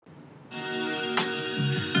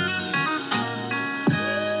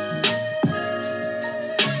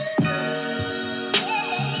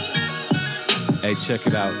Hey, check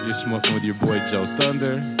it out. You're smoking with your boy Joe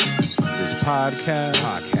Thunder. This podcast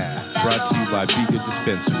brought to you by Be Good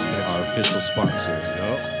Dispensary, our official sponsor.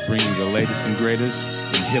 Bringing you the latest and greatest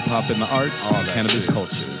in hip hop and the arts and cannabis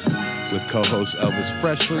culture. With co-host Elvis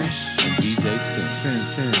Freshly and DJ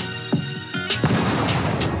Sin.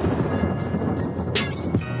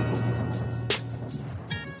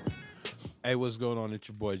 Hey, what's going on? It's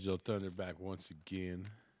your boy Joe Thunder back once again.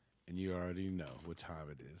 And you already know what time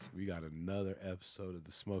it is. We got another episode of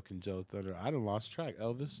the Smoking Joe Thunder. I done lost track.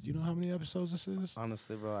 Elvis, do you know how many episodes this is?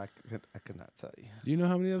 Honestly, bro, I could not tell you. Do you know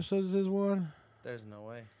how many episodes this is, Juan? There's no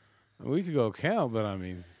way. We could go count, but I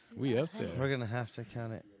mean, we up there. We're going to have to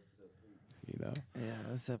count it. You know? Yeah,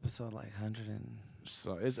 this episode like 100 and...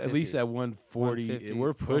 So it's at least at 140.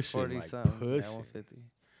 We're pushing, like something. pushing. Yeah, 150.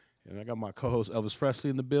 And I got my co-host Elvis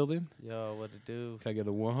Freshly in the building. Yo, what to do? Can I get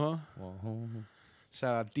a one, huh? Well,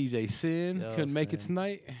 Shout out DJ Sin. Yo, Couldn't make it Sin.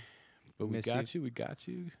 tonight. But we Miss got you. We got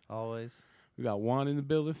you. always. We got Juan in the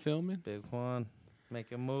building filming. Big Juan.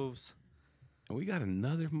 Making moves. And we got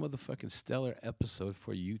another motherfucking stellar episode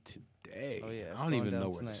for you today. Oh, yeah, it's I don't going even down know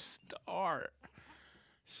where to tonight. start.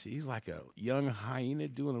 She's like a young hyena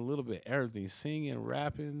doing a little bit of everything, singing,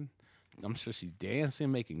 rapping. I'm sure she's dancing,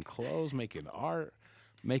 making clothes, making art,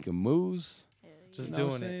 making moves. Just You know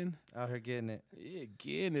what I'm doing it. saying? Out here getting it. Yeah,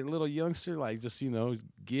 getting it. Little youngster, like just,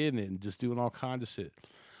 getting it and just doing all kinds of shit.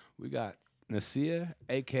 We got Nasia,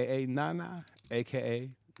 a.k.a. Nana, a.k.a.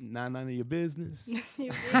 Nana of your business.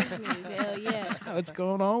 Your business, hell yeah. What's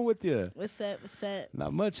going on with you? What's up? What's up?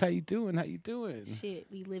 Not much. How you doing? Shit,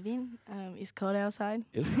 we living. It's cold outside.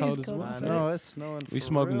 It's cold as cold well. as I fuck. know, it's snowing. We for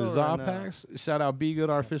smoking the real Zaw right now. packs. Shout out Be Good,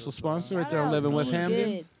 our official sponsor, right there on Shout out 11 West Be Hamden.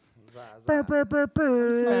 Good. Zah, zah.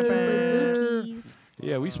 Smoking bazookies.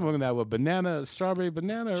 Yeah, we smoking that with banana, strawberry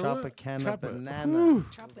banana. or what? Tropicana banana. Whew.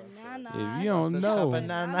 Tropicana. If you don't It's a know,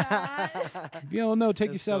 banana. if you don't know, take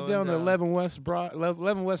It's yourself down going to down.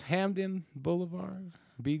 11 West Hamden Boulevard.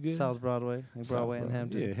 Be Good. South Broadway. Broadway and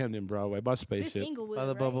Hampton. Yeah, Hampden Broadway by This Spaceship. Inglewood, By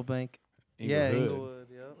the right? Bubble Bank. Inglewood. Yeah, Inglewood.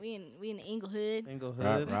 Yep. We in Inglewood.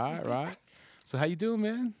 Inglewood. Right. So how you doing,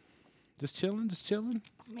 man? Just chilling.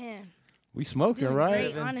 Man, We smoking, doing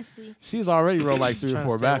right? great, honestly. She's already rolled like 3 or Trying to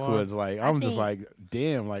 4 stay warm. backwoods. Like I I'm just think- like,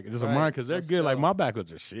 damn, like just a Right, mind because they're let's good. Like go. my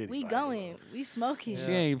backwoods are shitty. We like, going. We smoking.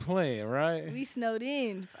 She ain't playing, right? We snowed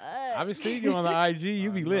in. Fuck. I've been seeing you on the IG.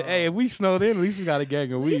 You be I lit. know. Hey, if we snowed in, at least we got a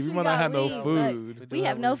gang of At weed. least We we might not got have no weed, but food. We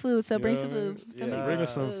have no food, so You bring know some what I mean? food. Yeah, Somebody bring bring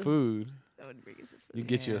us some food. Somebody bring us some You food.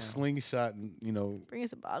 get you a Yeah. slingshot and Bring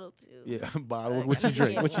us a bottle too. yeah, bottle. Like, What you I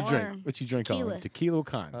drink? get What you drink? warm. What you drink Tequila. on? Tequila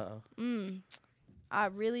kind. Uh-oh. I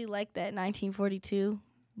really like that 1942,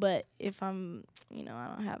 but if I'm, I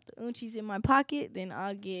don't have the unchies in my pocket, then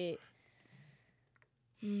I'll get,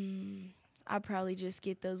 I'll probably just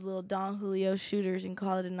get those little Don Julio shooters and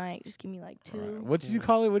call it a night. Just give me like 2. Right. What did you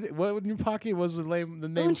call it? What in your pocket was the name?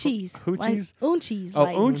 Unchies. Hoochies. Like unchies. Oh,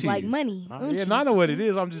 like, unchies. like money. Yeah, no, I know what it Unchies.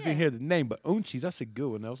 is. I'm just didn't Yeah. hear the name, but unchies, that's a good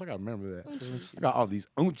one. I was like, I remember that. Unchies. I got all these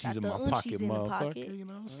unchies Got in the my unchies pocket, in the motherfucker. pocket. You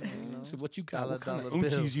know what I'm saying? You know. So what you got? What kind of Dollar unchies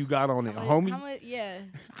bills. you got on it, How homie? much? Yeah.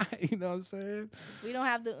 You know what I'm saying? If we don't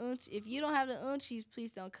have the if you don't have the unchies,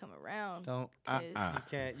 please don't come around. Don't. 'cause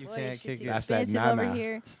You boy, can't this kick shit's it. That's that expensive over nana.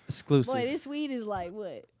 here. Exclusive. Boy, this weed is like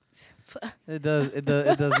what? It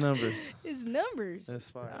does numbers. It's numbers. That's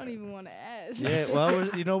fine. I don't even want to ask. Yeah,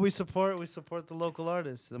 well, we support the local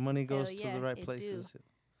artists. The money goes to yeah, the right it places.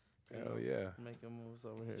 Hell yeah. Making moves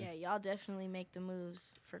over here. Yeah, y'all definitely make the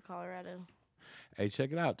moves for Colorado. Hey,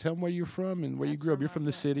 check it out. Tell them where you're from and where you That's grew up. where You're from the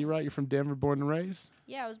I'm city, from. right? You're from Denver, born and raised?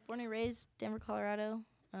 Yeah, I was born and raised Denver, Colorado.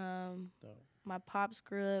 My pops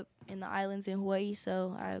grew up in the islands in Hawaii,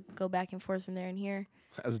 so I go back and forth from there and here.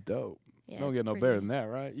 That's dope. Yeah, Don't it's get no pretty- better than that,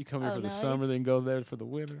 right? You come here Oh, for the no, summer, it's- then go there for the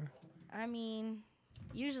winter. I mean,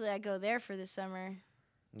 usually I go there for the summer.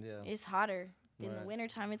 Yeah. It's hotter. In the Right.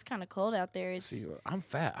 wintertime, it's kind of cold out there. It's See, I'm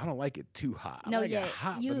fat. I don't like it too hot. no, I like yeah, it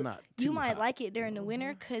hot, you but not too you might hot. like it during the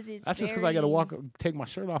winter because it's. That's just because I got to very- take my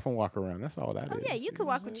shirt off and walk around. That's all that is. Oh yeah, you could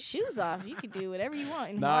walk with your shoes off. You could do whatever you want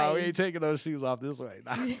in Nah, Hawaii. we ain't taking those shoes off this way.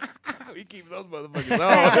 Nah. We keeping those motherfuckers Your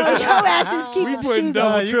on. ass is We keeping putting shoes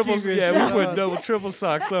double, on. you triple, keep your yeah, shit we putting on. double, triple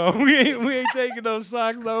socks on. We ain't taking those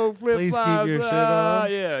socks, no flip Please keep flops. your shit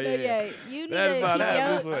on. Yeah, No, yeah. yeah, you need That's to about keep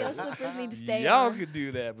that this way. your slippers need to stay Y'all on. could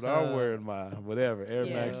do that, but I'm Uh, wearing my whatever Air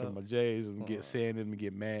Yeah. Max and my J's and get sanded and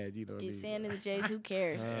get mad. You know what I Get mean? sand in the J's. Who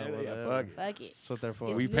cares? Yeah, whatever. fuck it. Fuck it. That's what they're for.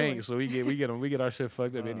 It's We new paint, ones. so we get our shit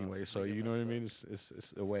fucked up Oh, anyway. So we get you know what I messed mean?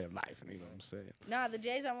 It's a way of life. You know what I'm saying? Nah, the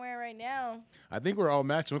J's I'm wearing right now. I think we're all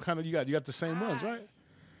matching. What kind of you got? You got the same ones, Ah, right?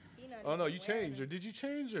 he not Oh no, even you wearing changed, or them. did you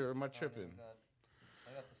change, or am I tripping?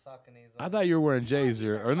 I got the Sauconys I thought you were wearing J's, these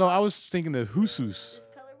or are no, I hot. was thinking of Husus. This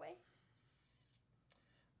colorway?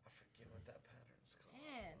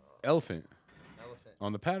 elephant. Elephant.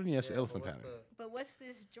 On the pattern, yes, Yeah, elephant but pattern. But what's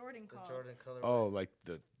this Jordan The called? Jordan color. Oh, like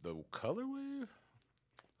the colorway?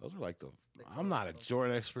 Those are like the. They I'm not a color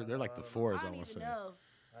Jordan expert. They're like I the don't know. fours. I I don't want to even say. know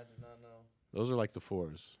I do not know. Those are like the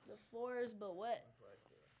fours. the fours, but what?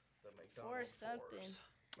 The Four something.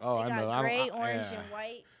 Oh, They I got know. I gray, don't, orange, yeah. and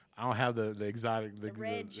white. I don't have the exotic. The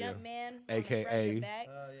red yeah. Jumpman, on the AKA. front and the back.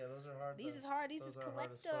 Yeah, those are hard. These is hard. These those is are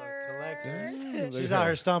hard as fuck. collectors. Collectors. She's out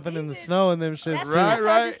here stomping in the These is- snow and them shits. That's too. right. Right, what I was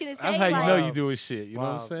right. just gonna That's say, how you like- know you doing shit. You know what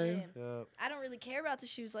I'm Wow. saying? Man, Yep. I don't really care about the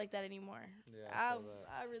shoes like that anymore. Yeah, I feel that.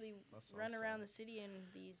 I really That's what run I'm around saying. the city in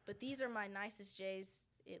these, but these are my nicest J's.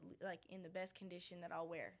 Like in the best condition that I'll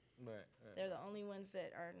wear. Right. They're the only ones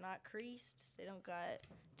that are not creased. They don't got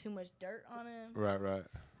too much dirt on them. Right, right.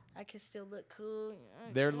 I can still look cool.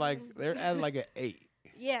 They're at like an 8.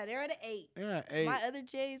 Yeah, they're at an 8. They're at 8. My other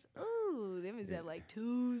J's, ooh, them is at like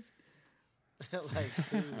 2s. Like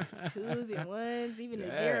Twos and ones, even a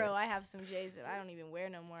Yeah. 0. I have some J's that I don't even wear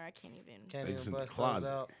no more. I can't even. can't It's even in the bust those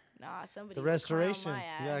closet. out. Nah, somebody. The would clown restoration. my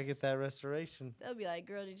You gotta ass. get that restoration. They'll be like,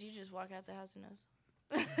 "Girl, did you just walk out the house in those?"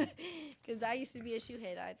 Because I used to be a shoe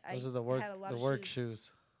head. Those are the work had a lot the of work shoes. shoes.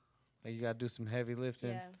 Like you gotta do some heavy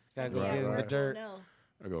lifting. Yeah, Gotta some go get in the people dirt. know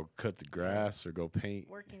Or go cut the grass or go paint.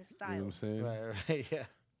 working You know style. what I'm saying? Right, right, yeah.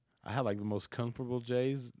 I had like the most comfortable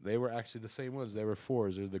J's. They were actually the same ones. They were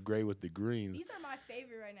 4s. They're the gray with the greens. These are my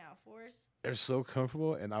favorite right now. 4s. They're so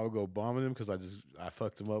comfortable, and I would go bombing them because I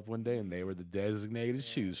fucked them up one day, and they were the designated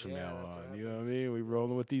shoes from Yeah, now that's what on. You know what I happens. mean? We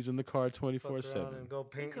rolling with these in the car Fuck around 24/7. and go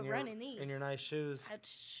paint could in your, run in these. in your nice shoes.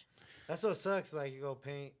 Shh. That's what sucks. Like you go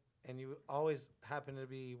paint and you always happen to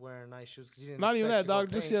be wearing nice shoes because you didn't. Not even expect that, to go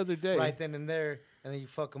dog. Just paint the other day. right then and there, and then you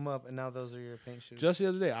fuck them up, and now those are your paint shoes. Just the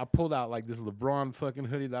other day, I pulled out like this LeBron fucking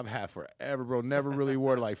hoodie that I've had forever, bro. Never really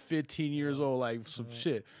wore it, like 15 years old, like some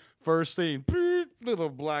shit. First thing, little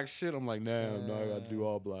black shit. I'm like, damn, no, I gotta do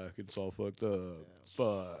all black. It's all fucked up.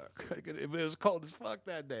 Fuck. It was cold as fuck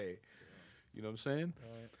that day. You know what I'm saying?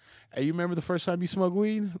 Right. Hey, you remember the first time you smoked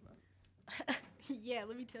weed? Yeah,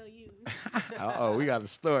 let me tell you. Uh-oh, we got a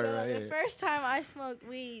story So right the here. first time I smoked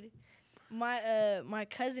weed, my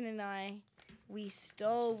cousin and I, we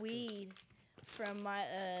stole weed from my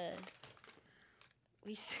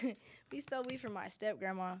we stole weed from my step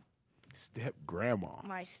grandma. Step grandma.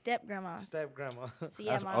 My step grandma. Step grandma. So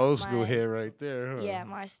yeah, That's my, old school my- here right there. Huh? Yeah,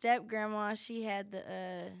 my step grandma. She had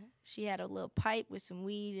a little pipe with some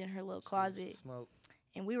weed in her little closet, Smoke.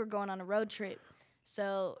 and we were going on a road trip.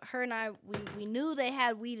 So her and I, we knew they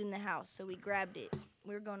had weed in the house, so we grabbed it.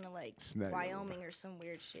 We were going to like Snag it. Wyoming or some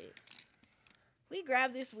weird shit. We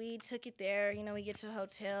grabbed this weed, took it there. You know, we get to the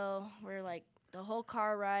hotel. We're like, the whole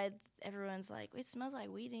car ride, everyone's like, it smells like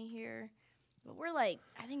weed in here. But we're like,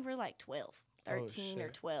 I think we're like 12, 13 or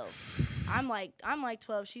shit. 12. I'm like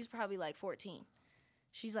 12. She's probably like 14.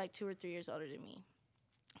 She's like 2 or 3 years older than me,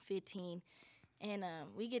 15. And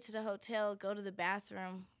we get to the hotel, go to the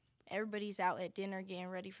bathroom. Everybody's out at dinner, getting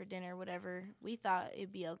ready for dinner, whatever. We thought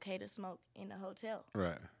it'd be okay to smoke in the hotel.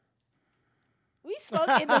 Right. We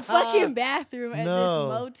smoked in the fucking bathroom at No.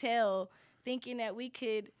 this motel, thinking that we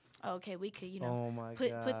could, you know, Oh my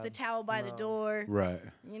put god. the towel by the No. door, Right.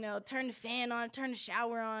 you know, turn the fan on, turn the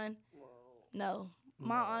shower on. No.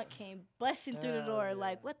 My aunt came busting through the Hell door yeah.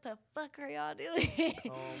 like, what the fuck are y'all doing?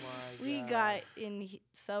 Oh my We god. got in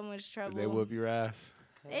so much trouble. Did they whoop your ass?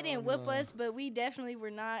 They didn't whip us, but we definitely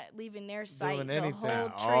were not leaving their sight Doing the anything. whole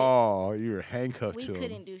trip. Oh, you were handcuffed We to 'em.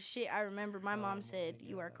 couldn't do shit. I remember my mom my said,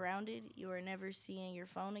 "You are grounded. You are never seeing your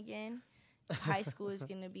phone again. High school is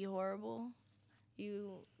gonna be horrible.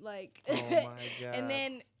 You like." Oh my god. and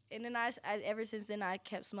then I ever since then I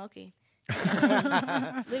kept smoking.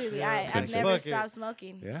 Literally, Yeah, I've keep never smoking. stopped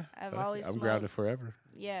smoking. Yeah. I've fuck it. always I'm smoked. grounded forever.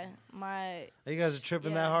 Yeah, my You guys are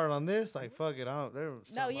tripping yeah. that hard on this? Like, fuck it. I don't. There's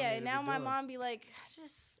no, something I yeah. need And to now be my doing. mom be like,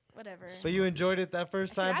 just whatever. But you enjoyed it that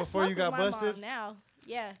first Shit, time I before you smoke got with my busted? mom now.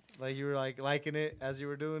 Yeah. Like, you were, like, liking it as you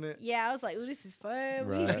were doing it? Yeah, I was like, ooh, this is fun.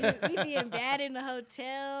 Right. We being bad in the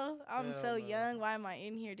hotel. I'm Hell so no. young. Why am I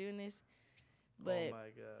in here doing this? But Oh my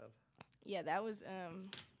god. yeah, that was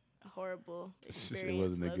a horrible It's just- experience. it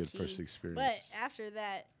wasn't a good low-key. first experience. But after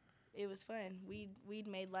that, it was fun. Weed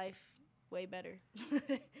made life way better.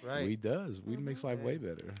 Right. Weed does. Weed makes life Yeah. way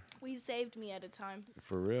better. Weed saved me at a time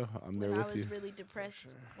For real. I'm there when I with was you. really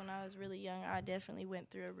depressed. When I was really young, I definitely went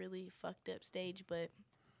through a really fucked up stage, but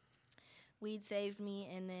weed saved me,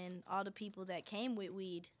 and then all the people that came with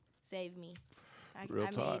weed saved me. Real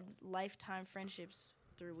I talk. made lifetime friendships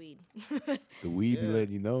through weed. The weed be Yeah.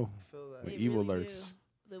 letting you know. I feel that. When It evil really lurks. do.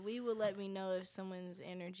 The weed will let me know if someone's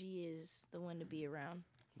energy is the one to be around.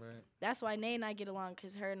 Right. That's why Nay and I get along,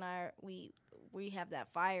 because her and I, we have that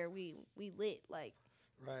fire. We lit, like,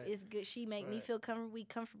 Right. It's good. She make me Right. feel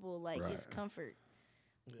comfortable. Like it's Right. comfort.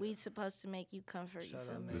 Yeah. We supposed to make you comfort. Shout You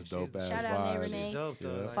feel out, me? man. This dope ass Shout out Nay vibes. Renee. She's dope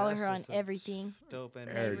though. Yeah. Like, Follow that's her on just a everything. Dope and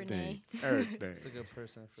Nay Everything. Renee. Everything. She's a good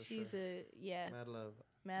person for She's sure. a Mad love.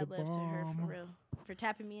 mad The love to her bomb. for real. For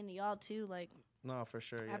tapping me into y'all too. Like No, for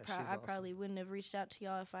sure. Yeah, she's I awesome. probably wouldn't have reached out to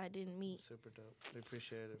y'all if I didn't meet. Super dope. We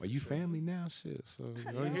appreciate it. Well, for you sure. family now, shit. So you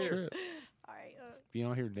know know. you trip. All right. Be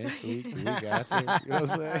on here next week. The week after. You know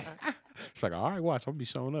what I'm saying? It's like, all right, watch. I'm gonna be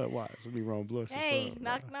showing up. Watch. I'm gonna be rolling blunts. or Hey, something.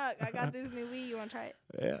 knock knock. I got this new weed. You wanna try it?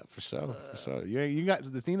 Yeah, for sure. For sure. You got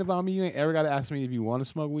the thing about me. You ain't ever got to ask me if you want to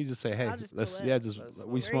smoke weed. Just say, hey, I'll just let's. pull up. Yeah, just Let's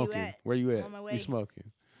we smoke. Where you smoking. at? Where you I'm at? on my We way. smoking.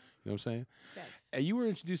 You know what I'm saying? Thanks. And you were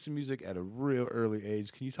introduced to music at a real early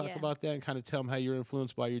age. Can you talk Yeah. about that and kind of tell them how you're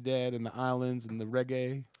influenced by your dad and the islands and the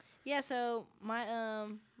reggae? Yeah, so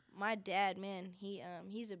my dad, man,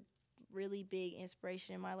 he's a really big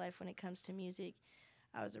inspiration in my life when it comes to music.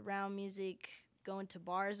 I was around music, going to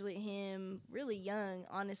bars with him, really young,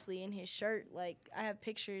 honestly, in his shirt. Like I have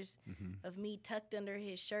pictures of me tucked under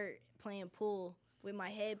his shirt playing pool with my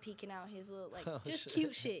head peeking out his little like Oh, just shit.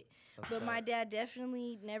 cute shit. That's But my tight. dad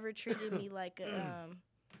definitely never treated me like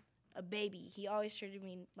a baby. He always treated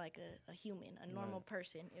me like a human, a normal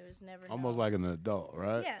person. It was never Almost no- like an adult,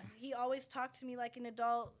 right? yeah, he always talked to me like an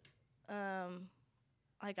adult.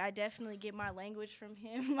 Like I definitely get my language from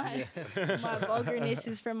him. My vulgarness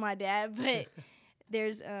is from my dad, but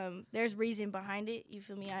there's reason behind it. You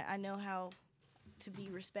feel me? I know how to be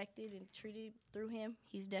respected and treated through him.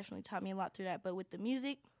 He's definitely taught me a lot through that. But with the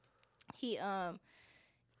music, he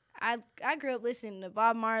I grew up listening to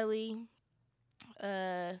Bob Marley,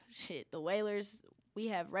 the Wailers. We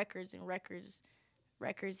have records and records.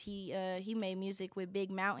 He made music with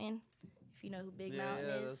Big Mountain. If you know who Big Mountain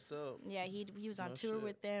yeah, is. that's dope. Yeah, he was on No tour shit.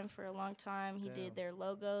 with them for a long time. He Damn. did their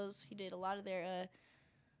logos. He did a lot of their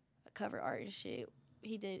cover art and shit.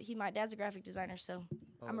 My dad's a graphic designer, so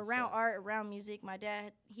Oh, I'm that's around tight. art, around music. My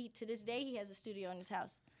dad, to this day he has a studio in his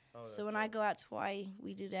house. Oh, So that's when I dope. go out to Hawaii,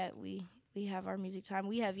 we do that. We have our music time.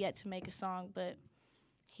 We have yet to make a song, but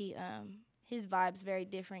his vibe's very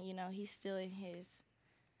different. You know, he's still in his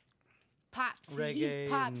pops. Reggae He's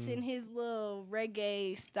pops and- in his little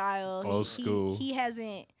reggae style. Old school. He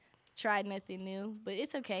hasn't tried nothing new, but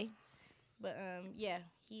it's okay. But yeah,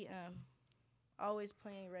 he always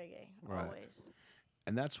playing reggae. Right. Always.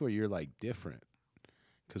 And that's where you're like different.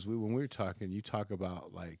 Because when we were talking, you talk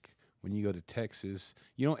about like when you go to Texas,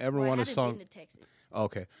 you don't ever Well, I want a haven't song. been to Texas.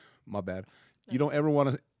 Okay, my bad. You don't ever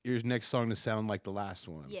want your next song to sound like the last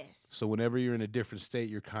one. Yes. So whenever you're in a different state,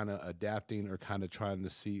 you're kind of adapting or kind of trying to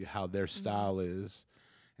see how their Mm-hmm. style is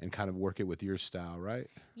and kind of work it with your style, right?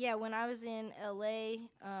 Yeah, when I was in LA,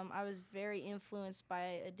 I was very influenced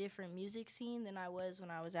by a different music scene than I was when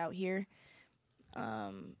I was out here.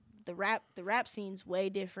 The rap scene's way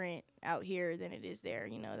different out here than it is there.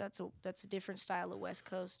 You know, that's a different style of West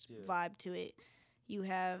Coast vibe to it. You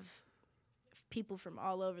have people from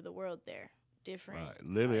all over the world there. Different. Right.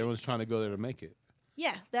 Literally, everyone's trying to go there to make it.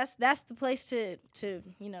 Yeah, that's the place to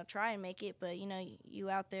try and make it. But you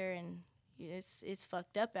out there and it's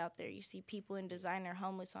fucked up out there. You see people in designer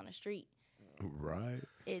homeless on the street. Right.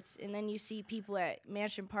 And then you see people at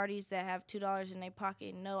mansion parties that have $2 in their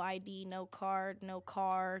pocket, no ID, no card, no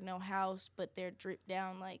car, no house, but they're dripped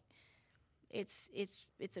down like it's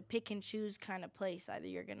a pick and choose kind of place. Either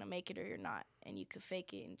you're gonna make it or you're not, and you could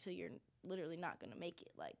fake it until you're literally not gonna make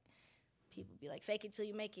it. Like people be like, fake it till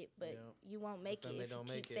you make it, but you won't make then it they if you don't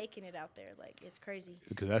keep make it. faking it out there. Like it's crazy.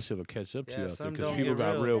 Because that shit'll catch up to Yeah, you out there. some Because don't people get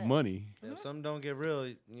got real. real money. If something don't get real,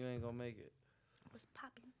 you ain't gonna make it. What's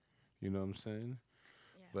popping? You know what I'm saying?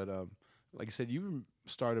 Yeah. But like I said, you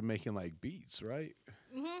started making like beats, right?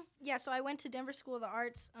 Yeah, so I went to Denver School of the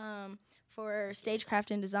Arts for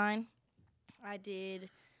stagecraft and design.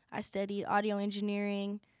 I studied audio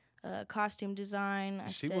engineering, costume design.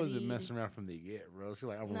 She wasn't messing around from the get, bro. She's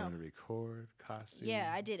like, I want No. to record costume.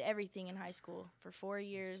 Yeah, I did everything in high school for 4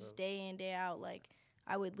 years, day in, day out. Like,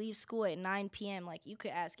 I would leave school at 9 p.m. Like, you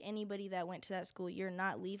could ask anybody that went to that school, you're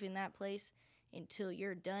not leaving that place until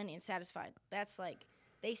you're done and satisfied. That's like,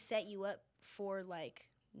 they set you up for, like,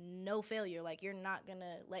 no failure. Like, you're not going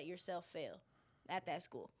to let yourself fail at that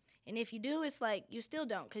school. And if you do, it's like, you still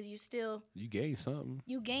don't, because You gained something.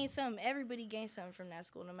 you gain something. Everybody gains something from that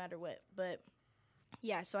school, no matter what. But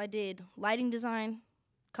yeah, so I did lighting design,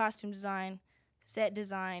 costume design, set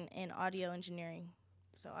design, and audio engineering.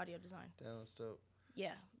 So audio design. Damn, that's dope.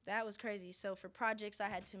 Yeah, that was crazy. So for projects, I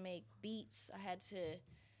had to make beats. I had to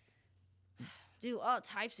do all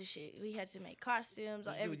types of shit. We had to make costumes,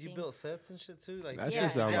 Did everything. you built sets and shit too? Like That shit did you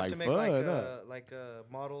sound have like to make fun, like huh? like a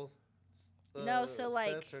model No, so,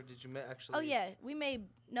 like- sets, or did you actually? Oh yeah, we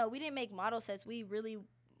didn't make model sets. We really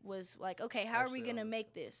was like, okay, how are we Actually gonna on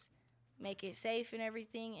make this? Make it safe and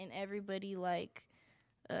everything, and everybody like,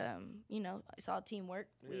 it's all teamwork.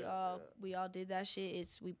 We all did that shit.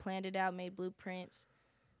 We planned it out, made blueprints,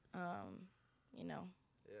 you know,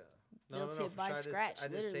 Yeah. built for it by sure. scratch, I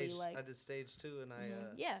did literally, stage, like- I did stage 2, and I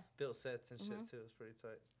yeah. built sets and shit Mhm. too. It was pretty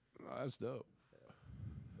tight. Oh, that's dope.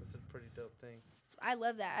 That's a pretty dope thing. I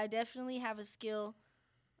love that. I definitely have a skill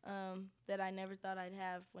that I never thought I'd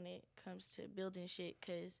have when it comes to building shit.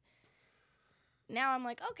 Cause now I'm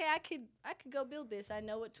like, okay, I could go build this. I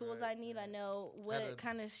know what tools Right, I need. I right. know to what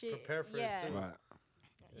kind of shit. prepare for it, yeah, too. Right.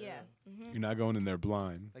 yeah. You're not going in there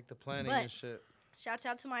blind. Like the planning But- and shit. Shouts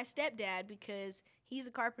out to my stepdad because he's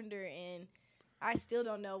a carpenter and I still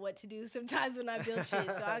don't know what to do sometimes when I build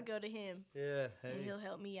shit. So I go to him Yeah. and Hey, he'll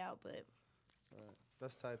help me out. But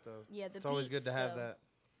that's tight though. yeah, the It's always good beats, to have though. that.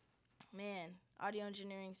 Man, audio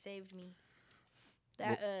engineering saved me.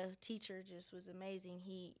 That teacher just was amazing.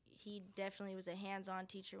 He definitely was a hands-on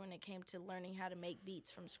teacher when it came to learning how to make beats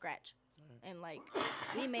from scratch. And like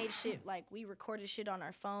we made shit, like we recorded shit on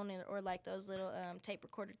our phone or like those little tape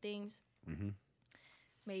recorder things. Mm-hmm.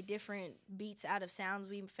 Made different beats out of sounds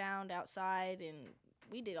we found outside, and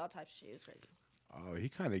we did all types of shit. It was crazy. Oh, he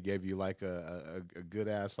kind of gave you like a good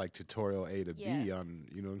ass like tutorial A to B Yeah. on,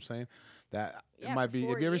 you know what I'm saying? That Yeah, it might for be.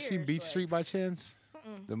 4 Have you ever seen years, Beat like- Street by chance?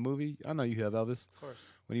 Mm-mm. The movie? I know you have, Elvis. Of course.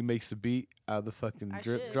 When he makes the beat out of the fucking I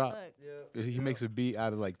drip should, drop. fuck. Yeah. He makes a beat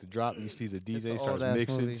out of like the drop. You see the It's DJ an starts old-ass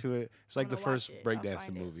mixing movie. to it. It's like the I'm gonna watch first it. I'll breakdancing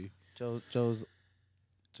find it. movie.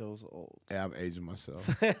 Joe's old. Yeah, I'm aging myself.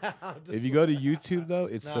 I'm just If you go to YouTube though,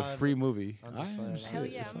 it's Nah, a free movie. I'm I just am playing. shit. Hell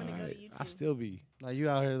yeah, It's I'm gonna go to alright. I YouTube. still be Now you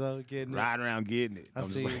out here though getting it. riding around getting it. I I'm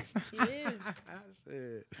just see. playing. He is.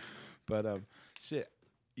 Shit. But shit,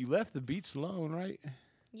 you left the beats alone, right?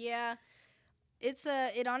 Yeah,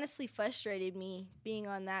 it honestly frustrated me being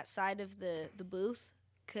on that side of the booth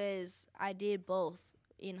because I did both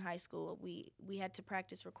in high school. We had to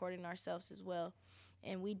practice recording ourselves as well,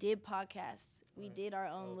 and we did podcasts. We Right. did our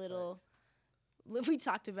own Oh, little. We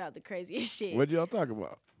talked about the craziest shit. What y'all talk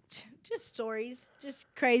about? Just stories, just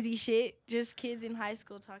crazy shit. Just kids in high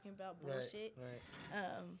school talking about Right, bullshit.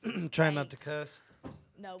 right. Trying not like- to cuss.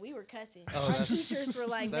 No, we were cussing. Oh, Our that's- teachers were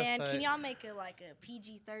like, that's "Man, tight. can y'all make a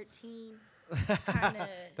PG-13?" Kinda-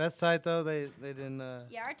 That's tight though. They didn't.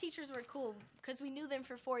 Yeah, our teachers were cool because we knew them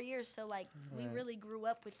for 4 years. So like, we Right. really grew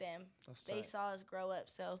up with them. That's They tight. saw us grow up,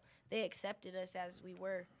 so they accepted us as we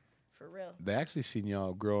were, for real. They actually seen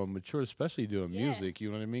y'all grow and mature, especially doing Yeah. music.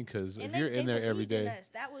 You know what I mean? Because if And you're they in there every believed in day, us.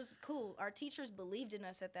 That was cool. Our teachers believed in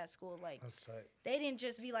us at that school. Like, That's tight. they didn't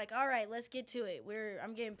just be like, "All right, let's get to it.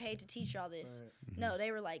 I'm getting paid to teach y'all this." Right. No,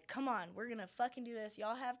 they were like, "Come on, we're gonna fucking do this.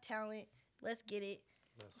 Y'all have talent. Let's get it."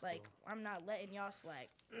 That's Like, I'm not letting y'all slack.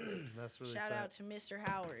 cool. That's really Shout tight. out to Mr.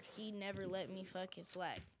 Howard. He never let me fucking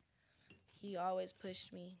slack. He always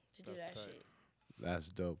pushed me to do That's that tight. shit. that's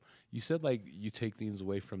dope. You said like you take things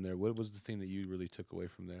away from there. What was the thing that you really took away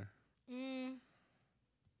from there?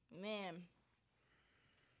 Man.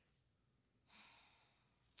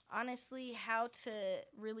 Honestly, how to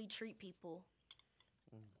really treat people.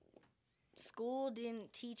 School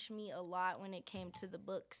didn't teach me a lot when it came to the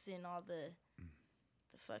books and all the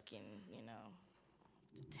fucking,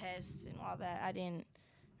 the tests and all that. I didn't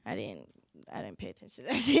pay attention to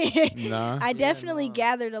that shit. Nah. I definitely no.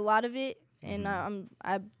 gathered a lot of it, and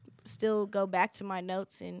I still go back to my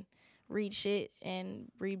notes and read shit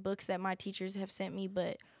and read books that my teachers have sent me.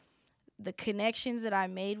 But the connections that I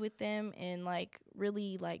made with them and like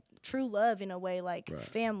really like true love in a way, like Right.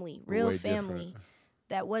 family, real Way family,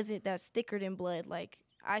 different. that's thicker than blood. Like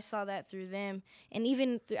I saw that through them, and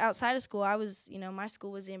even outside of school, I was my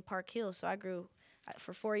school was in Park Hill, so I grew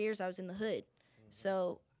for 4 years. I was in the hood,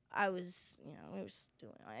 so I was we was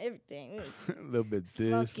doing everything. We was a little bit this, a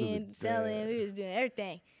little smoking, bit selling. that. We was doing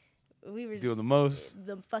everything. We were Doing the just most.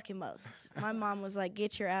 the fucking most. My mom was like,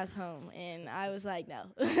 "Get your ass home," and I was like, "No,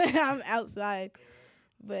 I'm outside."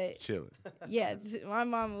 But Chilling. yeah, my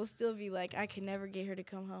mom will still be like, "I can never get her to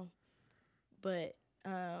come home." But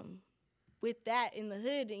with that in the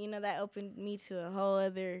hood, that opened me to a whole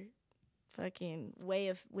other fucking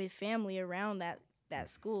way with family around that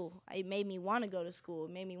school. It made me want to go to school.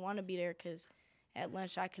 It made me want to be there because at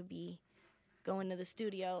lunch I could be going to the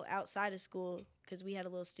studio outside of school because we had a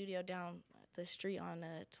little studio down the street on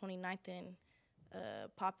 29th and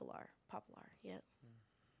Poplar, yep.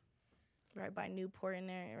 Right by Newport in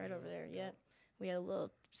there, right over there, yep. We had a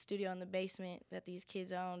little studio in the basement that these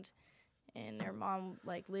kids owned, and their mom,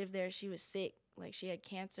 like, lived there. She was sick. Like, she had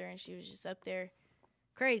cancer, and she was just up there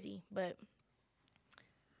crazy. But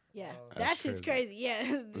Yeah, Oh. that That's shit's crazy. crazy.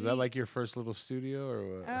 Yeah. Was that like your first little studio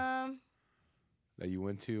or what? That you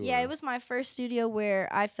went to? Yeah, or? it was my first studio where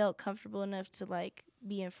I felt comfortable enough to like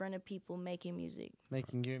be in front of people making music.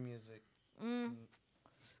 Making your music.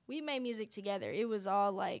 We made music together. It was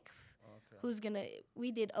all like, Okay.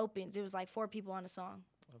 we did opens. It was like 4 people on a song.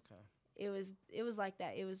 Okay. It was like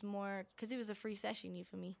that. It was more, because it was a free session, you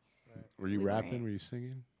feel me? Right. Were you we were rapping? in- Were you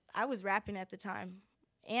singing? I was rapping at the time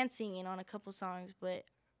and singing on a couple songs, but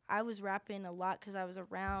I was rapping a lot because I was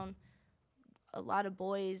around a lot of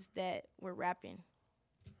boys that were rapping.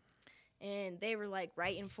 And they were like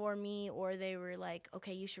writing for me, or they were like,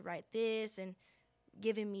 okay, you should write this, and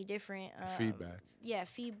giving me different Feedback. Yeah,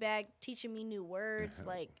 feedback, teaching me new words.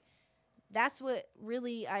 Like, that's what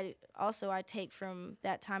really I take from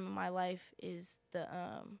that time in my life is the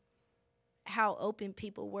how open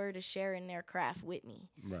people were to sharing their craft with me.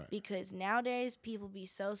 Right. Because nowadays people be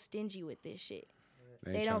so stingy with this shit.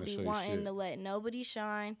 They They ain't don't tryna be show you wanting shit. to let nobody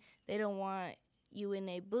shine. They don't want you in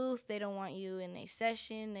a booth. They don't want you in a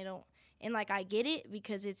session. They don't. And like, I get it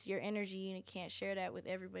because it's your energy and you can't share that with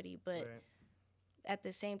everybody. But Right. at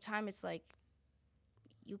the same time, it's like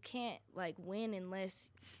you can't like win unless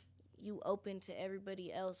you open to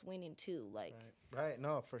everybody else winning too. Like, Right.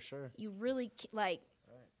 No, for sure. you really like,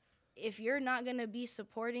 Right. if you're not gonna be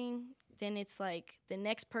supporting, then it's like the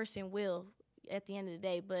next person will at the end of the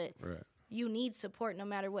day. But Right. you need support no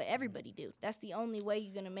matter what everybody do. That's the only way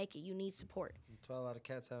you're gonna make it. You need support. That's why a lot of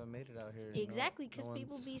cats haven't made it out here. Exactly, because no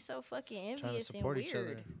people one's be so fucking trying to envious and support each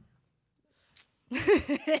weird. other.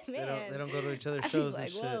 Man, They don't go to each other's I be shows like,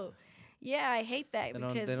 and shit. whoa. Yeah, I hate that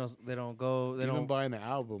because They don't go. They Even don't. buying the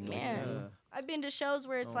album. like, Man. you know? I've been to shows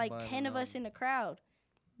where it's Don't like buy 10 them of us in the crowd,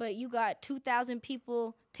 but you got 2,000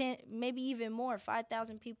 people, 10, maybe even more,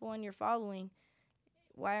 5,000 people in your following.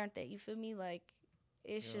 Why aren't they? You feel me? Like,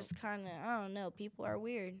 it's Yeah. just kind of, I don't know. People are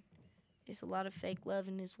weird. It's a lot of fake love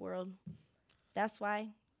in this world. That's why,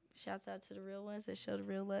 shouts out to the real ones that show the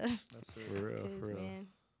real love. That's it. For real. 'Cause, For real. man,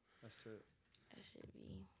 That's it. that should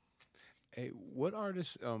be. Hey, what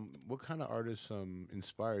artists? What kind of artists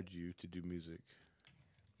inspired you to do music?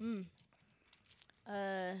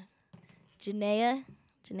 Janaea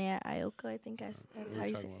Aiko, I think that's What how you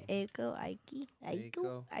you say talking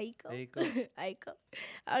Aiko. Aiko. Aiko.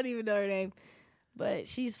 I don't even know her name, but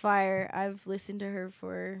she's fire. I've listened to her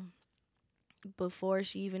before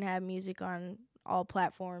she even had music on all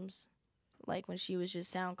platforms, like when she was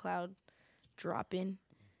just SoundCloud dropping.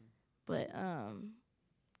 But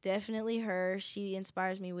definitely her. She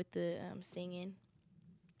inspires me with the singing.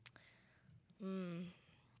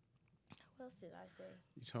 What else did I say?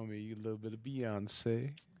 You told me you a little bit of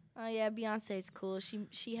Beyonce. Oh yeah, Beyonce's cool.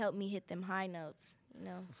 She helped me hit them high notes. You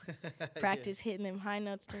know, practice hitting them high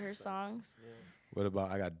notes to her songs. What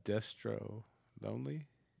about I got Destro, Lonely?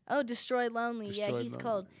 Oh, Destroy Lonely. Yeah, Destroy he's Lonely.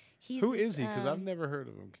 cold. He's Who this, is he? Because I've never heard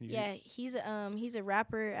of him. Can you? Yeah, he's a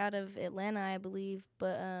rapper out of Atlanta, I believe.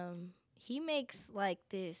 But he makes like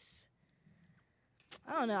this.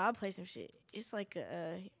 I don't know. I'll play some shit. It's like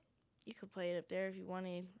you could play it up there if you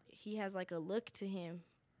wanted. He has like a look to him.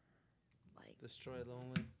 Like, Destroy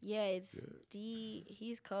Lonely. yeah, it's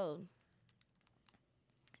he's cold.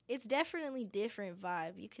 It's definitely different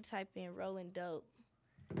vibe. You could type in Rollin' Dope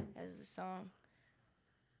as the song.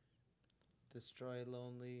 Destroy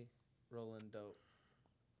Lonely. Rollin' Dope.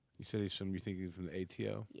 You said he's from. You think he's from the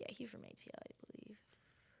ATL? Yeah, he's from ATL, I believe.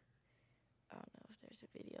 I don't know if there's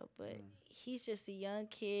a video, but he's just a young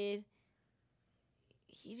kid.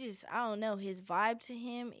 He just, I don't know, his vibe to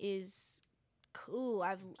him is cool.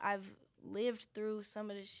 I've lived through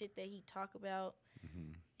some of the shit that he talk about,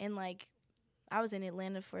 and like, I was in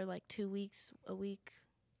Atlanta for like 2 weeks, a week.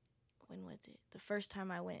 When was it? The first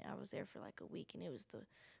time I went, I was there for like a week, and it was the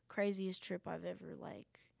craziest trip I've ever like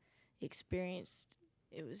experienced.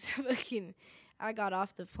 It was fucking. I got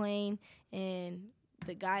off the plane, and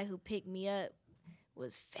the guy who picked me up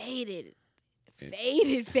was faded. In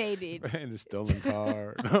the stolen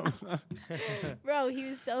car. Bro, he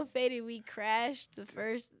was so faded. We crashed in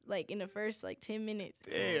the first 10 minutes.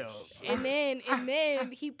 Damn. And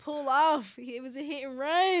then he pulled off. It was a hit and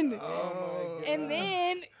run. Oh my god. And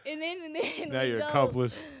then Now we you're go,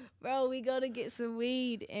 accomplice. Bro, we go to get some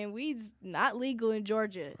weed, and weed's not legal in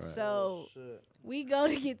Georgia. Right. So Shit. we go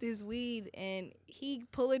to get this weed, and he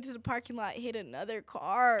pull into the parking lot, hit another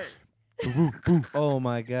car. Oh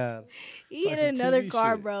my god. He It's like hit some another TV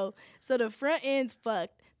car, shit. bro. So the front end's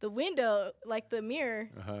fucked. The window, like the mirror,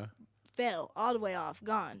 Uh-huh. fell all the way off,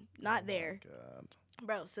 gone, not there, God.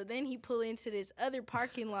 bro. So then he pull into this other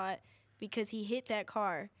parking lot because he hit that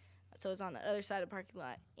car. So it's on the other side of the parking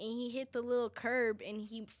lot. And he hit the little curb and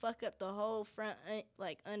he fuck up the whole front,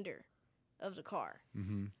 under of the car.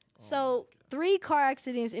 Mm-hmm. So 3 car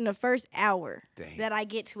accidents in the first hour Dang. that I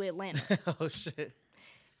get to Atlanta. Oh shit.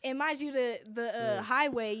 And mind you, the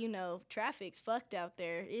highway, traffic's fucked out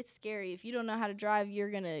there. It's scary. If you don't know how to drive, you're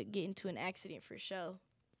going to get into an accident for sure.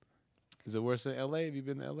 Is it worse than L.A.? Have you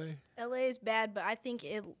been to L.A.? L.A. is bad, but I think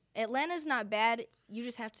Atlanta's not bad. You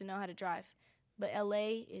just have to know how to drive. But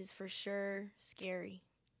L.A. is for sure scary.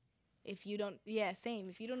 If you don't, same.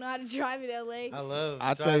 If you don't know how to drive in L.A.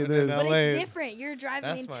 I'll tell you this. But LA. it's different. You're driving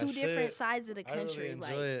That's in my 2 different shit. sides of the country. I really like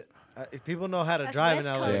enjoy it. If people know how to that's drive West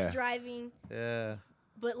in LA. Coast Yeah. driving. Yeah.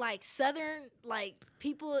 But like Southern, like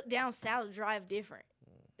people down south drive different.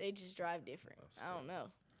 They just drive different. I don't know.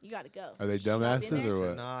 You got to go. Are they Been dumbasses there? or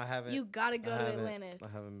what? No, I haven't. You got to go I to haven't. Atlanta. I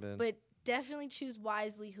haven't been. But definitely choose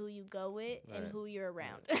wisely who you go with and Right. who you're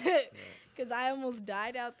around. Because I almost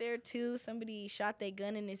died out there too. Somebody shot their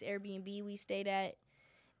gun in this Airbnb we stayed at.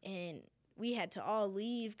 And we had to all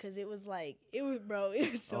leave because it was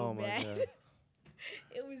so Oh my bad. God.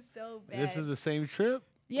 It was so bad. This is the same trip?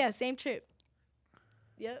 Yeah, same trip.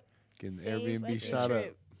 Yep. Getting the Same Airbnb fucking shot up.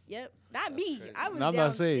 trip. Yep. Not That's me. crazy. I was No, I'm not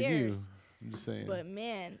downstairs. saying you. I'm just saying. But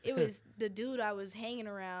man, it was the dude I was hanging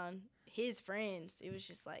around, his friends. It was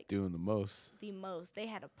just like Doing the most. the most. They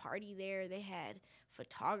had a party there. They had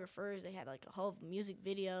photographers. They had like a whole music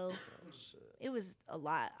video. It was a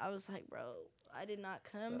lot. I was like, bro, I did not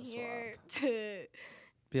come That's here to.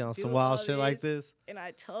 Be on do some wild all shit like this. this. And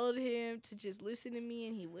I told him to just listen to me,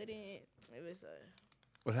 and he wouldn't. It was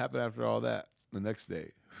What happened after all that? The next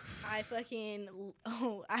day.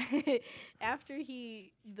 after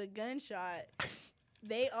the gunshot,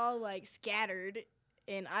 they all like scattered,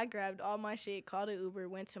 and I grabbed all my shit, called an Uber,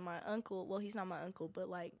 went to my uncle. Well, he's not my uncle, but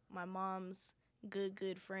like my mom's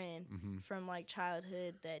good friend Mm-hmm. from like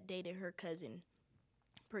childhood that dated her cousin,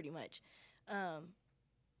 pretty much.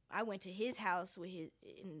 I went to his house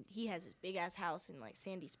and he has this big ass house in like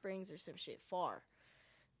Sandy Springs or some shit, far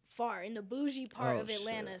in the bougie part Oh, of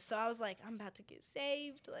Atlanta. shit. So I was like, I'm about to get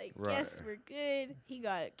saved. Like, Right. yes, we're good. He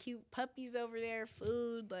got cute puppies over there,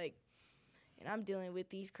 food, like, and I'm dealing with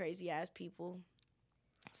these crazy ass people.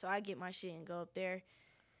 So I get my shit and go up there.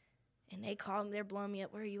 And they call me, they're blowing me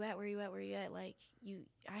up. Where are you at? Where are you at? Where are you at? Like,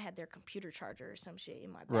 I had their computer charger or some shit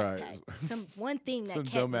in my backpack. Right. One thing that Some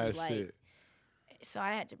kept me, dumbass like, shit. so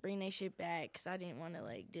I had to bring their shit back because I didn't want to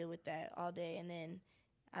like deal with that all day. And then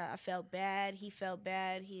I felt bad. He felt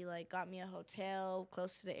bad. He like got me a hotel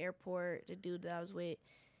close to the airport. The dude that I was with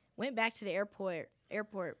went back to the airport,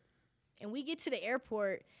 and we get to the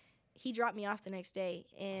airport. He dropped me off the next day,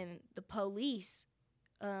 and the police,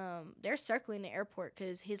 they're circling the airport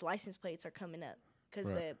because his license plates are coming up because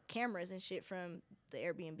Right. the cameras and shit from the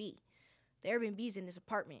Airbnb. The Airbnb's in this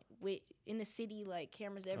apartment in the city, like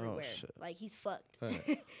cameras everywhere. shit. Like he's fucked.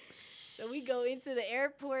 Right. So we go into the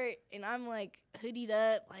airport, and I'm like hoodied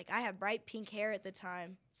up. Like I have bright pink hair at the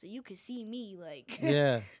time, so you could see me. Like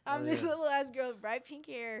Yeah. I'm Oh, this yeah. little ass girl with bright pink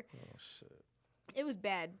hair. Oh shit. It was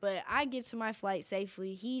bad, but I get to my flight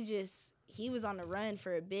safely. He was on the run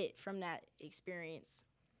for a bit from that experience.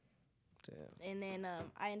 Damn. And then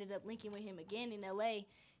I ended up linking with him again in LA,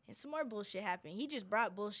 and some more bullshit happened. He just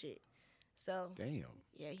brought bullshit. So Damn.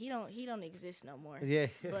 yeah, he don't exist no more. Yeah.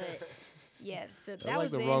 But yeah, so that That's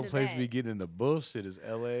was like the the wrong end of place that. to be getting into bullshit is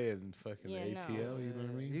LA and fucking Yeah, the no. ATL, you know what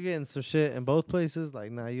I mean? You getting some shit in both places?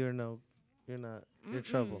 Like, nah, you're not. You're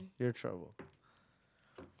trouble. Mm-mm. You're trouble.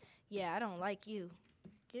 Yeah, I don't like you.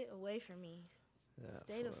 Get away from me. Yeah,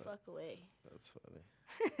 Stay the for- fuck away. That's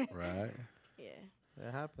funny. Right? Yeah.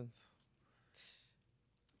 It happens.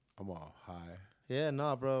 I'm all high. Yeah,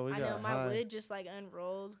 nah, bro. We I got know my high. wood just like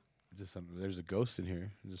unrolled. There's a ghost in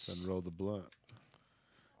here. Just unrolled the blunt.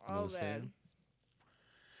 You know All what I'm bad. saying?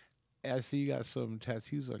 Hey, I see you got some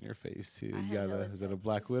tattoos on your face too. I You have got hella is that a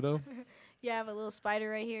Black tattoos. Widow? Yeah, I have a little spider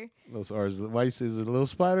right here. Or is it, why you say is it a little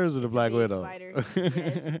spider or is it a It's Black big Widow? Spider. Yeah,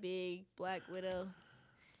 it's a big black widow.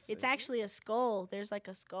 It's actually a skull. There's like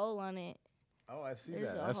a skull on it. Oh, I see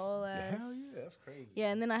There's that. a That's, whole ass. hell yeah, that's crazy. Yeah,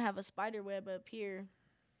 and then I have a spider web up here.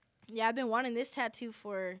 Yeah, I've been wanting this tattoo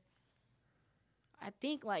for, I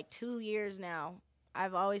think, like 2 years now.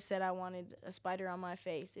 I've always said I wanted a spider on my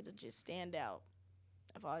face. It'll just stand out.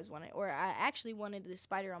 I've always wanted, or I actually wanted the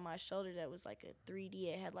spider on my shoulder that was like a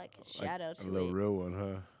 3D. It had like a shadow Like to a little it. real one,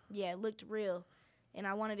 huh? Yeah, it looked real. And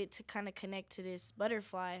I wanted it to kind of connect to this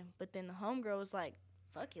butterfly. But then the homegirl was like,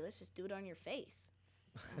 fuck it, let's just do it on your face.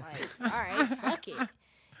 I'm like, all right, fuck it.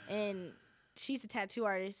 And she's a tattoo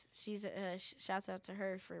artist. She's shouts out to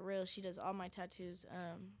her for real. She does all my tattoos.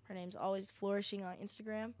 Her name's Always Flourishing on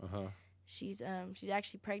Instagram. Uh huh. She's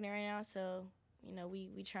actually pregnant right now, so you know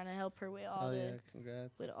we trying to help her with all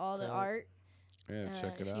congrats. with all the Dope. art. Yeah,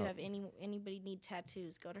 check it if out. you have anybody need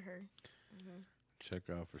tattoos, go to her. Check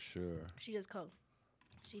out for sure. She does coke.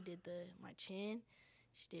 She did my chin.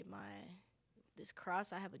 She did this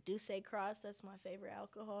cross. I have a Douce cross. That's my favorite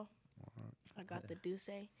alcohol. I got the Douce.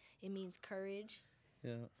 It means courage.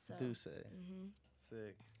 Yeah, So, Douce. Mhm.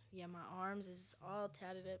 Sick. Yeah, my arms is all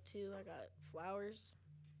tatted up too. I got flowers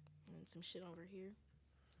and some shit over here.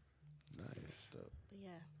 Nice. Dope. But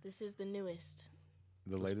yeah, this is the newest.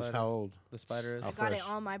 The The latest, spider. how old? The spider is. How I got it fresh?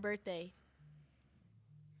 on my birthday.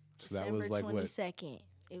 So that December was like what? 22nd.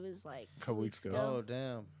 It was like A couple weeks ago. Oh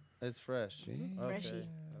damn, it's fresh. Damn. Okay, Freshy.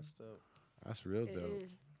 that's dope. That's real It dope. is.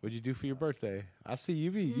 What'd you do for your birthday? I see you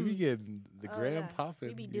be getting the Oh, gram yeah. popping.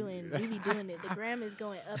 We be doing it. The gram is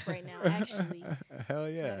going up right now, actually. Hell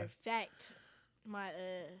yeah. Matter of fact,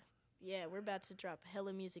 we're about to drop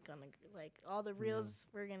hella music on all the reels.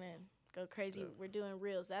 We're gonna go crazy. dope. We're doing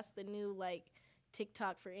reels. That's the new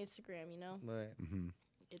TikTok for Instagram. You know, Right. hmm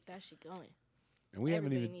get that shit going. And we haven't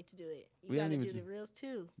Everybody even, need to do it. we You haven't gotta do even- the reels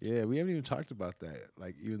too. yeah, we haven't even talked about that.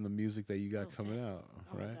 Like even the music that you got Oh, coming facts. out,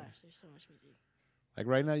 Oh right? my gosh, there's so much music. Like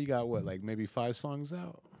right now, you got what, like maybe 5 songs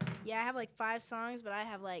out? Yeah, I have 5 songs, but I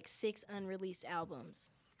have 6 unreleased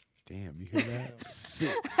albums. Damn, you hear that?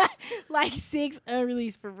 6. 6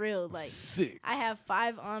 unreleased for real. 6. I have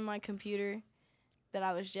 5 on my computer that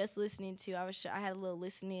I was just listening to. I had a little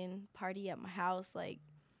listening party at my house. It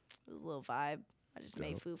was a little vibe. I just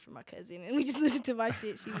made Dope. food for my cousin, and we just listened to my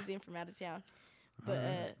shit. She was in from out of town.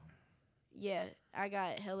 But, yeah, I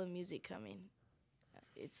got hella music coming.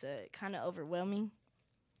 It's kind of overwhelming.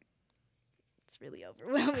 It's really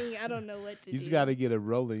overwhelming. I don't know what to do. You just got to get it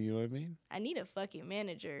rolling, you know what I mean? I need a fucking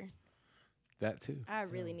manager. That too. I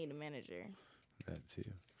really need a manager. That too.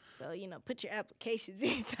 So, put your applications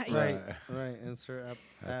in. Right. Right. Insert app.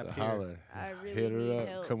 Have to app here. holler. I really Hit her need up.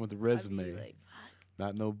 help. Come with the I'd be resume. like,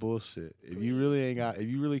 Not no bullshit. If Please. you really ain't got, if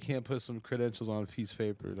you really can't put some credentials on a piece of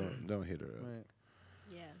paper, don't hit her up. Right.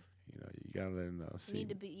 yeah. You know, you gotta let them know. You See, need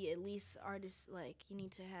to be at least artists. You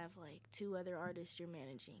need to have 2 other artists you're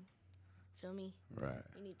managing. Feel me? right?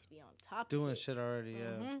 You need to be on top Doing of it. shit already.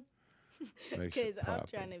 Yeah. Make shit Because I'm poppin'.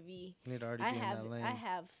 trying to be. Need to already I be in have that lane. I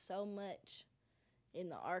have so much in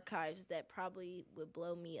the archives that probably would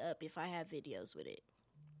blow me up if I have videos with it.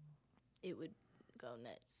 It would go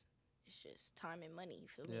nuts. It's just time and money. You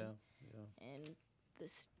feel me? Yeah. Yeah. And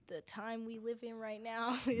the time we live in right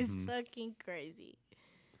now is Mhm. fucking crazy.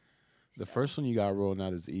 The first one you got rolling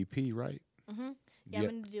out is EP, right? Mhm. Yeah, I'm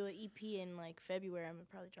gonna do an EP in February. I'm gonna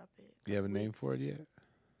probably drop it. You have a name for it yet?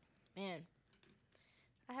 Man,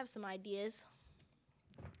 I have some ideas.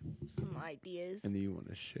 Some ideas. And you want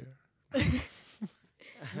to share?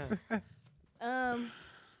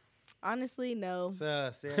 Honestly, no. So,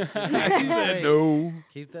 see, He said no.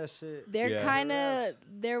 Keep that shit. They're Yeah. kind of.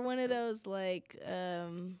 They're one of those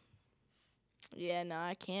Yeah, no,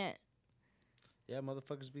 I can't. Yeah,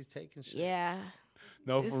 motherfuckers be taking shit. Yeah.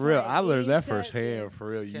 No, It's for real. like I learned that these firsthand. cuts, For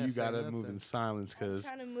real, Can't you say gotta move nothing. in silence, I'm cause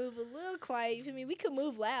trying to move a little quiet. You feel me? We could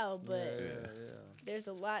move loud, but Yeah. there's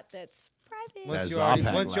a lot that's private. Once That you already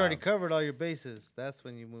Zompac once you already loud. covered all your bases, that's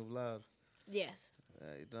when you move loud. Yes.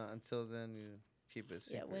 You don't, until then, you keep it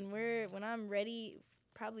Yeah, secret. when I'm ready,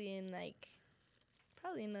 probably in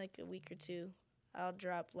a week or 2, I'll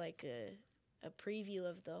drop a preview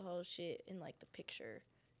of the whole shit in the picture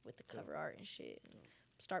with the cover art and shit. And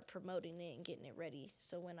start promoting it and getting it ready.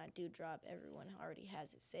 So when I do drop, everyone already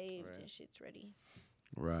has it saved Right. and shit's ready.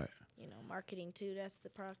 right. Marketing too. That's the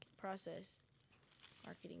process.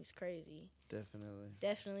 Marketing's crazy.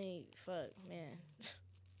 Definitely. Fuck, man.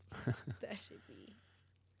 That should be.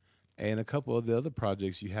 And a couple of the other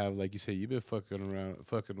projects you have, like you said, you've been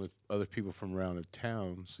fucking with other people from around the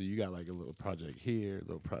town. So you got a little project here, a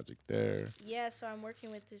little project there. Yeah, so I'm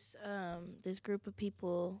working with this group of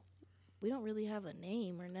people. We don't really have a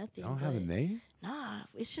name or nothing. You don't have a but- name? Nah,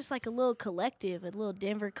 it's just a little collective, a little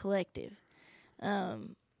Denver collective.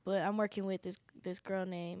 But I'm working with this girl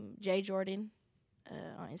named Jay Jordan.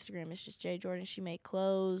 On Instagram, it's just Jay Jordan. She made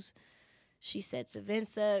clothes. She sets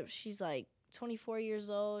events up. She's 24 years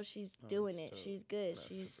old. She's doing it. that's dope. She's good. That's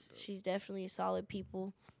super dope. She's definitely solid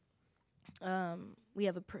people. We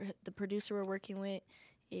have the producer we're working with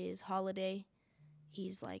is Holiday.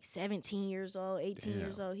 He's 17 years old, 18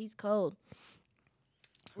 years Damn. old. He's cold.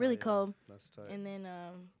 Really yeah. cold. That's tight. And then,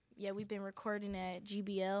 we've been recording at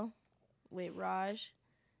GBL with Raj.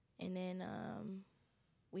 And then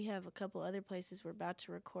we have a couple other places we're about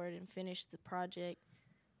to record and finish the project.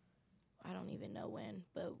 I don't even know when,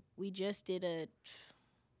 but we just did I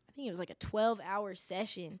think it was a 12-hour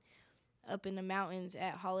session up in the mountains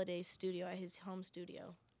at Holiday's studio, at his home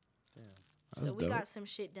studio. Yeah. So That's we dope. got some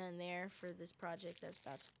shit done there for this project that's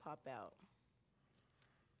about to pop out.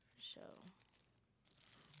 So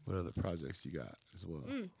What other projects you got as well?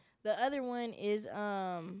 the other one is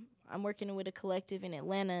I'm working with a collective in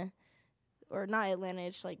Atlanta, or not Atlanta.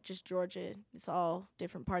 It's like just Georgia. It's all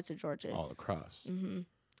different parts of Georgia. All across.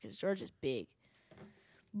 Because Georgia's big.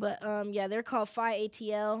 But yeah, they're called Phi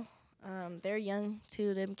ATL. They're young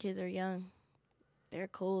too. Them kids are young. They're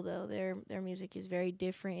cool though. Their music is very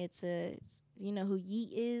different. It's you know who Yeet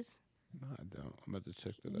is? No, I don't. I'm about to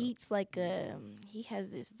check that out. Yeet's like he has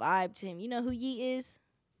this vibe to him. You know who Yeet is?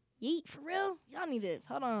 Yeet for real? Y'all need to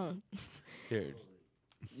hold on. Here.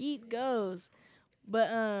 Yeet goes. But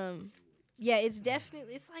yeah, it's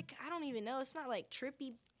definitely, it's like, I don't even know. It's not like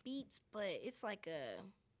trippy beats, but it's like a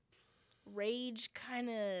rage kind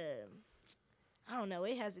of, I don't know.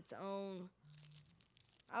 It has its own.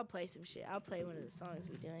 I'll play some shit. I'll play one of the songs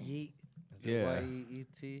we doing. Yeet. Is Yeah. it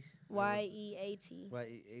Y-E-E-T? Y-E-A-T.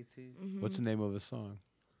 Y-E-A-T? What's the name of the song?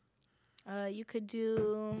 You could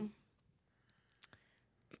do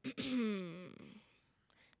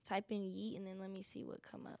type in Yeet and then let me see what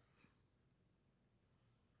come up.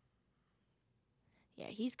 Yeah,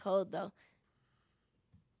 he's cold though.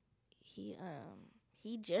 He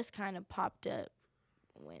just kind of popped up,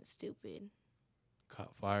 went stupid.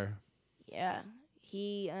 Caught fire. Yeah.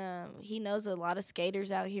 He knows a lot of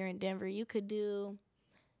skaters out here in Denver. You could do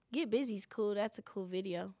Get Busy's cool. That's a cool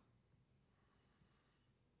video.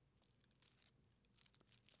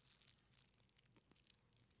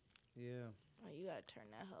 Yeah. Oh, you gotta turn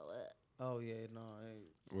that hoe up. Oh, yeah, no.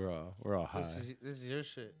 We're all high. This is your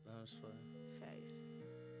shit. That's fine. Facts.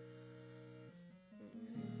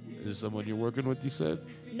 Is this someone you're working with, you said?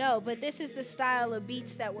 No, but this is the style of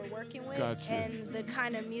beats that we're working with. Gotcha. And the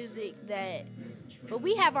kind of music that, but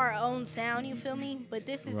we have our own sound, you feel me? But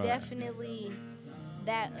this is Right. definitely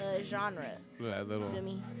that genre. That You feel little.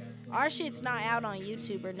 me? Our shit's not out on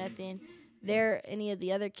YouTube or nothing. Any of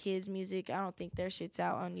the other kids' music, I don't think their shit's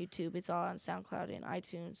out on YouTube. It's all on SoundCloud and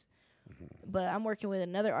iTunes. But I'm working with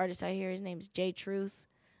another artist out here. His name's J Truth,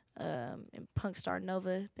 and Punk Star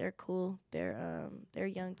Nova. They're cool. They're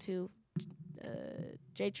young too.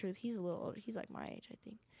 J Truth, he's a little older. He's like my age, I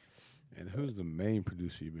think. And who's the main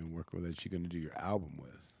producer you've been working with that you're going to do your album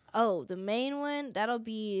with? Oh, the main one, that'll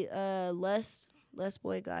be Les. Les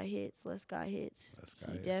Boy got hits. Les got hits. Les got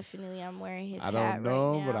He hits. definitely, I'm wearing his I hat don't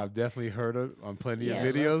know, right but now. I've definitely heard it on plenty Yeah.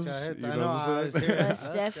 of videos. Les got hits. You I know know, what I I'm always saying? hear it. Les Les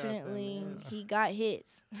got definitely, them, he got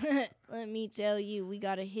hits. Let me tell you, we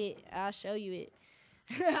got a hit. I'll show you it.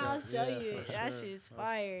 I'll show Yeah, you it. for That sure. shit is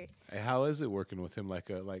fire. Hey, how is it working with him?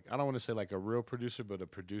 Like I don't want to say like a real producer, but a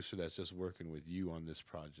producer that's just working with you on this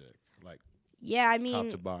project, like Yeah, I top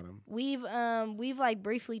mean, to bottom. we've like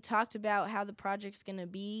briefly talked about how the project's gonna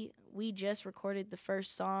be. We just recorded the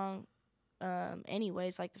first song.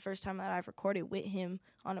 Anyways, like the first time that I've recorded with him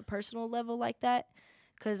on a personal level like that,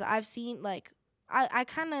 because I've seen like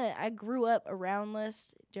I grew up around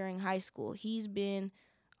Les during high school. He's been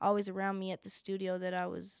always around me at the studio that I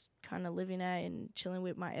was kind of living at and chilling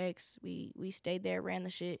with my ex. We stayed there, ran the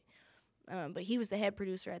shit, but he was the head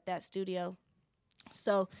producer at that studio.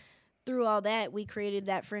 So through all that, we created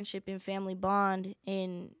that friendship and family bond,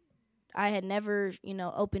 and I had never,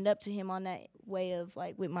 opened up to him on that way of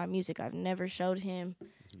like with my music. I've never showed him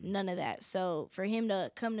none of that. So for him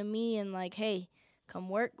to come to me and like, hey, come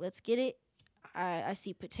work, let's get it. I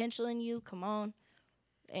see potential in you. Come on.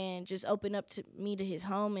 And just open up to me to his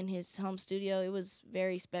home and his home studio. It was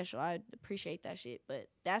very special. I appreciate that shit. But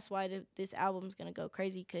that's why this album's going to go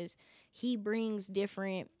crazy, because he brings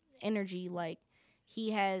different energy. Like,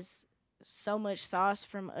 he has so much sauce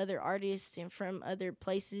from other artists and from other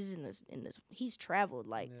places in this he's traveled.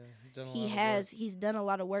 Like, Yeah, he's done a lot of work. he's done a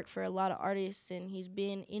lot of work for a lot of artists, and he's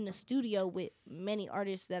been in the studio with many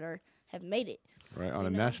artists that have made it. Right, on you a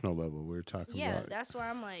know. national level, we're talking Yeah, about. that's why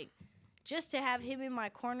I'm like, just to have him in my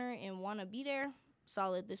corner and want to be there,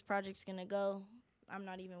 solid. This project's gonna go. I'm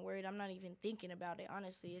not even worried. I'm not even thinking about it.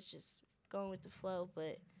 Honestly, it's just going with the flow.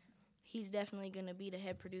 But he's definitely gonna be the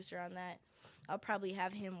head producer on that. I'll probably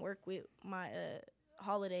have him work with my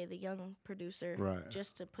Holiday, the young producer, Right.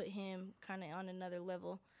 just to put him kind of on another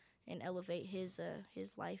level and elevate his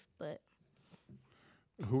life. But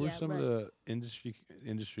Who are yeah, some of blessed. the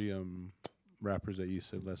industry rappers that you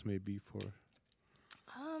said Les made beat for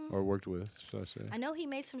or worked with? Should I say? I know he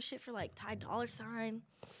made some shit for like Ty Dolla $ign,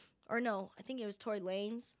 or no, I think it was Tory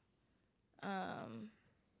Lanez.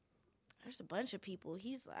 There's a bunch of people.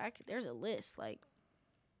 There's a list. Like,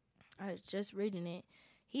 I was just reading it.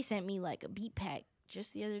 He sent me like a beat pack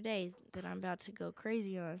just the other day that I'm about to go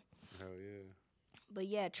crazy on. Hell yeah. But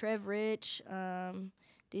yeah, Trev Rich,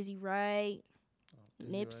 Dizzy Wright,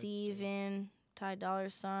 Dizzy Nipsey Wright's dope. even, Ty Dolla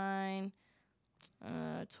 $ign,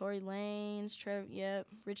 Tory Lanez,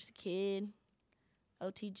 Rich the Kid,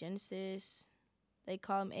 OT Genesis. They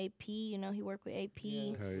call him AP. You know, he worked with AP.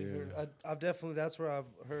 Yeah, Hell we yeah. heard- I've definitely, that's where I've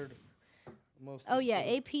heard most. Oh of yeah,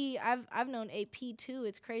 stuff. AP. I've known AP too.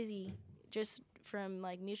 It's crazy, just from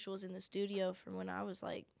like mutuals in the studio from when I was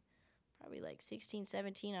like probably like 16,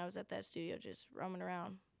 17. I was at that studio just roaming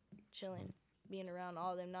around, chilling, being around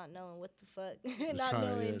all them, not knowing what the fuck, not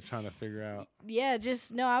knowing. Trying to figure out. Yeah,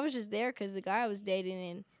 just no. I was just there because the guy I was dating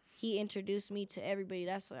and he introduced me to everybody.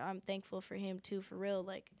 That's why I'm thankful for him too, for real.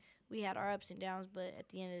 Like we had our ups and downs, but at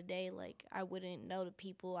the end of the day, like I wouldn't know the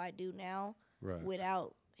people I do now Right.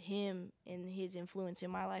 without him and his influence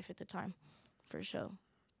in my life at the time, for sure.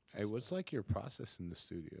 Hey, what's like your process in the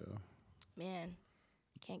studio? Man,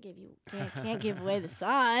 can't give away the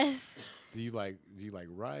sauce. Do you like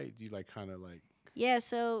write? Do you like kind of like Yeah,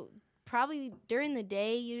 so probably during the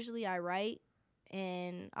day, usually I write,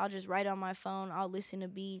 and I'll just write on my phone. I'll listen to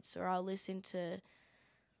beats, or I'll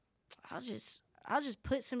just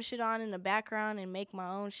put some shit on in the background and make my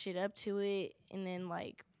own shit up to it, and then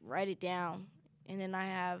like write it down. And then I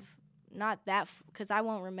have not that because I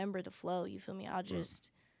won't remember the flow. You feel me? I'll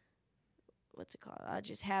just what's it called? I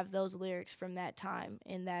just have those lyrics from that time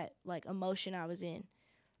and that like emotion I was in,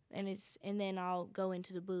 and then I'll go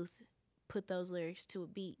into the booth, put those lyrics to a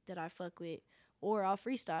beat that I fuck with, or I'll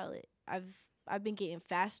freestyle it. I've been getting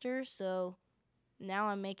faster, so now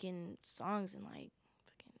I'm making songs in like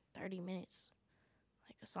fucking 30 minutes,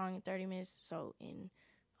 like a song in 30 minutes. So in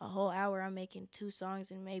a whole hour, I'm making 2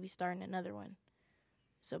 songs and maybe starting another one.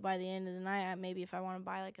 So by the end of the night, maybe if I want to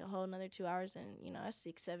buy like a whole another 2 hours, and you know that's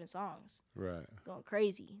 6, 7 songs. right? Going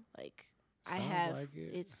crazy. Like I Sounds have like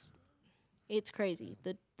it. it's crazy.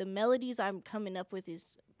 The melodies I'm coming up with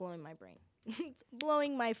is blowing my brain. It's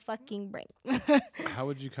blowing my fucking brain. How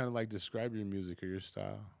would you kind of like describe your music or your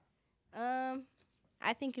style?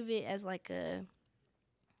 I think of it as like a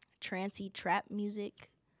trancey trap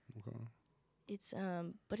music. Okay. It's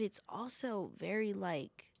but it's also very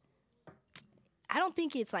like, I don't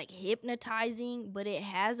think it's like hypnotizing, but it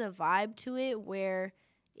has a vibe to it where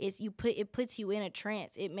it puts you in a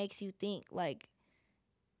trance. It makes you think like,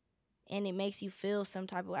 and it makes you feel some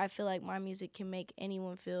type of. I feel like my music can make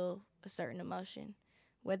anyone feel a certain emotion,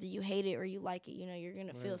 whether you hate it or you like it. You know, you're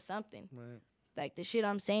gonna feel something. Right. Like the shit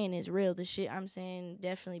I'm saying is real. The shit I'm saying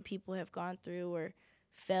definitely people have gone through or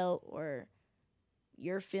felt, or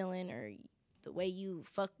you're feeling, or the way you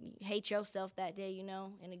hate yourself that day, you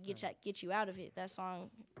know, and it get you out of it. That song,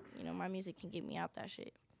 you know, my music can get me out that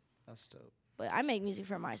shit. That's dope. But I make music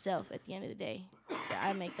for myself at the end of the day.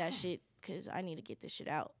 I make that shit because I need to get this shit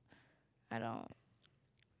out.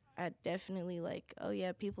 I definitely like, oh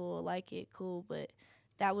yeah, people will like it, cool, but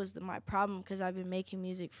that was my problem because I've been making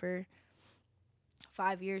music for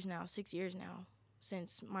 5 years now, 6 years now,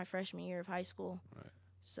 since my freshman year of high school. Right.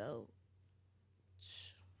 So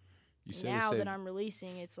You said now that I'm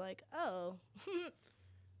releasing, it's like, oh,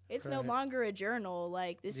 it's no Right. longer a journal.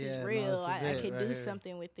 Like, this Yeah, is no, real. this is I it could right do here.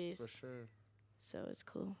 something with this. For sure. So it's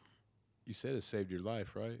cool. You said it saved your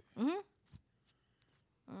life, right? Mm-hmm.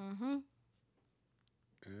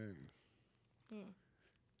 And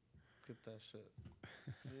Get that shit.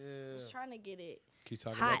 Yeah. Just trying to get it. can you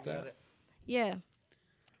talk Hot. about that? Yeah.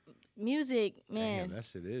 Music, man. Damn, that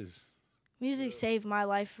shit is. Music saved my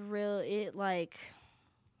life for real. It like,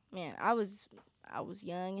 man, I was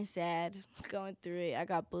young and sad going through it. I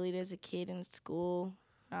got bullied as a kid in school.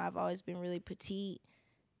 I've always been really petite,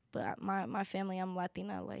 but my family, I'm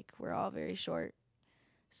Latina, like we're all very short.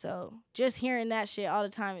 So just hearing that shit all the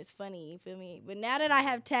time is funny, you feel me? But now that I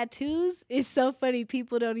have tattoos, it's so funny.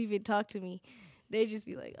 People don't even talk to me. They just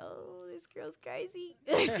be like, oh, this girl's crazy.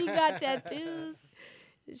 She got tattoos.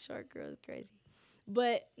 This short girl's crazy.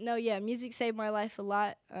 But no, yeah, music saved my life a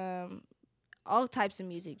lot. All types of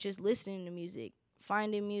music, just listening to music,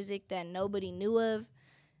 finding music that nobody knew of,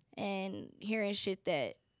 and hearing shit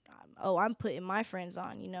that, I'm putting my friends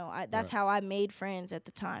on. You know, that's how I made friends at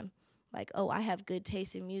the time. Like, I have good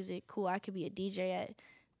taste in music. Cool, I could be a DJ at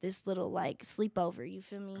this little like sleepover. You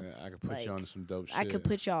feel me? Yeah, I could put Like, you on some dope shit. I could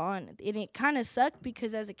put y'all on. And it kind of sucked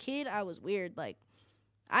because as a kid, I was weird. Like,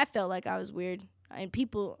 I felt like I was weird. And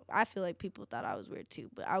I feel like people thought I was weird too.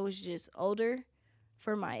 But I was just older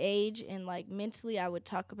for my age. And, like, mentally, I would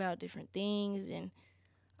talk about different things. And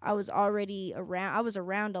I was already around. I was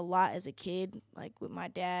around a lot as a kid, like, with my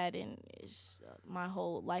dad. And my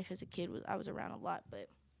whole life as a kid, I was around a lot. But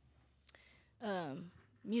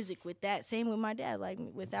music with that. Same with my dad. Like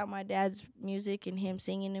without my dad's music and him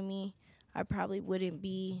singing to me, I probably wouldn't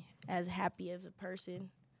be as happy of a person.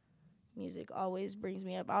 Music always brings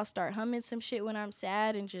me up. I'll start humming some shit when I'm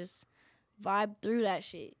sad and just vibe through that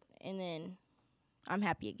shit, and then I'm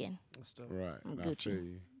happy again. That's dope. Right. I'm I Gucci. feel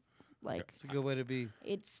you. Like It's a good way to be.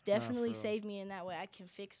 it's definitely for real. saved me in that way. I can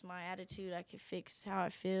fix my attitude. I can fix how I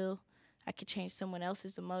feel. I could change someone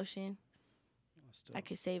else's emotion. That's dope. I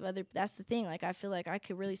could save other. That's the thing. Like I feel like I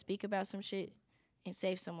could really speak about some shit and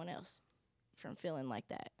save someone else from feeling like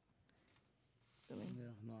that. I mean, Yeah,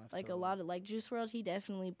 no, I like a feel lot of like Juice WRLD, he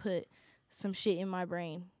definitely put some shit in my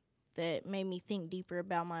brain that made me think deeper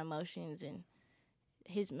about my emotions, and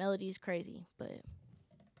his melody is crazy. But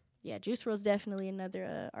yeah, Juice WRLD's definitely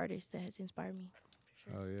another artist that has inspired me.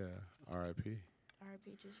 For sure. Oh yeah. R.I.P.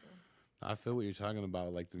 R.I.P. Juice WRLD. I feel what you're talking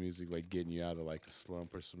about, like the music, like getting you out of like a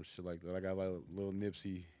slump or some shit like that. I got like a little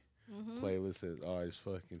Nipsey playlist that always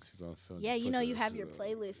fucking she's on film. Yeah, you put know, you that have shit your on.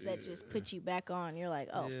 playlist that just put you back on. You're like,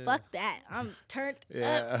 oh, Yeah. fuck that. I'm turned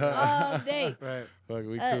Yeah. up all day. Right. Fuck,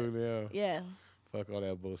 we Uh, cool now. Yeah. Fuck all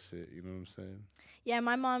that bullshit. You know what I'm saying? Yeah,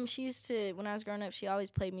 my mom, she used to, when I was growing up, she always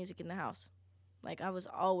played music in the house. Like, there's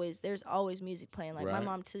always music playing. Like, my Right.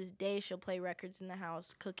 mom, to this day, she'll play records in the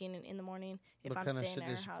house, cooking in the morning if What I'm kind of staying shit at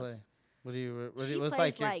did her she house. play? What do you? She What's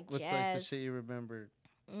plays, your, like, what's like the jazz. shit you remember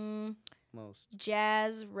most?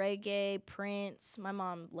 Jazz, reggae, Prince. My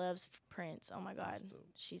mom loves Prince. Oh, my God. That's dope.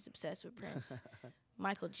 She's obsessed with Prince.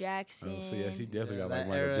 Michael Jackson. Oh, so yeah, she definitely got that like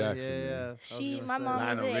Michael era, Jackson. Yeah, man. She, my mom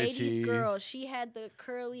was Lionel an Richie. 80s girl. She had the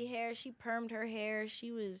curly hair. She permed her hair.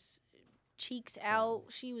 She was cheeks out.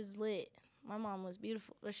 She was lit. My mom was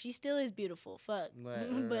beautiful. But she still is beautiful. Fuck.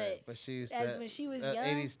 But she used as to, when she was that young,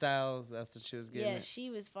 80s style. That's what she was getting. yeah, at. she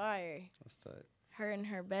was fire. That's tight. Her and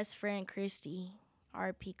her best friend Christy,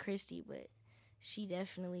 R.P. Christy, but she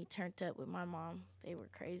definitely turned up with my mom. They were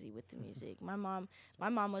crazy with the music. My mom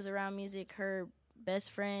was around music. Her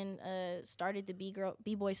best friend started the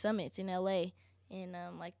B-boy summits in L.A. in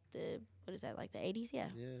like what is that, like the 80s? Yeah.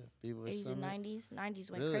 Yeah, B-boy 80s Summit. and 90s.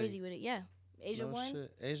 90s went Really? crazy with it. Yeah. Asia No 1.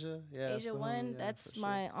 shit. Asia, yeah. that's Asia the 1, homie, yeah, that's for sure.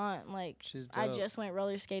 my aunt. Like, She's I dope. just went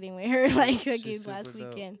roller skating with her like She's again super last dope.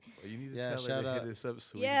 weekend. Well, you need to Yeah, tell shout her to out. hit us up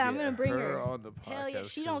so we Yeah, can I'm get gonna bring her. on the podcast. Hell yeah,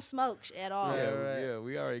 she 'cause- don't smoke at all. Yeah, Yeah, right. yeah,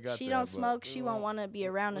 we already got She that. don't but smoke. She won't want to be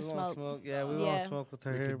around the We won't smoke. Yeah, we Yeah. won't smoke with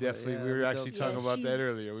her We here. could but definitely. yeah, we were we actually dope. talking Yeah, about that she's-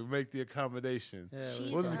 earlier. We make the accommodation. Yeah,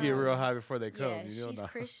 She's, We'll just get real high before they come. Yeah, you know, she's nah.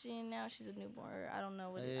 Christian now. She's a newborn. I don't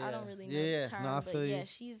know what. Yeah, I don't really know yeah. the term, No, I but feel you. yeah,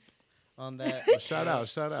 she's. on that. Shout out.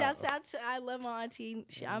 Shouts out to I love my auntie.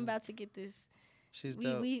 I'm about to get this. She's We,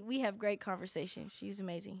 dope. we have great conversations. She's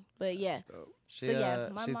amazing. But yeah, She, so yeah,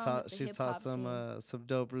 my she mom taught with the she hip-hop taught scene. some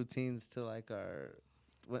dope routines to like our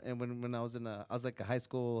when I was like a high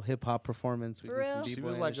school hip hop performance. We For did some real? She B-boy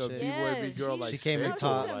was and like a shit. b-boy, big girl. she's- Like She came and stage,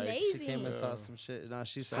 taught. She's like, amazing. She came and Yeah. taught some shit. Nah,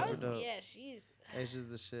 she's I super was, dope. yeah, she's. Asia's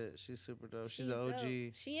the shit. She's super dope. She's an dope.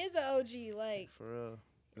 OG. She is an OG. Like, For real.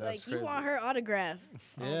 That's like you crazy. want her autograph.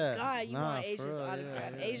 Yeah. Oh God, you Nah, want for Asia's real, yeah,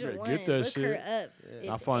 autograph. yeah. Asia Better One. get that Look shit. her up. Yeah.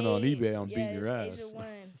 I'll It's find her on eBay. I'm yeah, beating your it's ass. Asia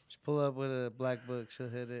One. She pull up with a black book. She'll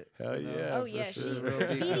hit it. Hell you know? yeah. Oh for yeah, sure. she She's a real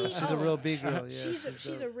big graffiti. girl. She's a real big girl. Yeah,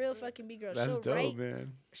 she's a dope. real fucking big girl. That's she'll dope, write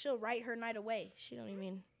man. she'll write her night away. She don't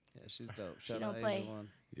even. Yeah, she's dope. She Shout don't out play. Asia One.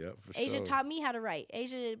 Yep, for Asia sure. taught me how to write.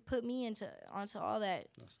 Asia put me onto all that.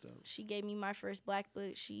 That's dope. She gave me my first black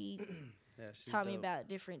book. She Yeah, she's taught me dope. about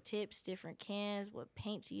different tips, different cans, what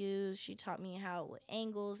paint to use. She taught me what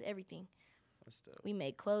angles, everything. That's dope. We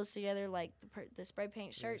made clothes together, like the spray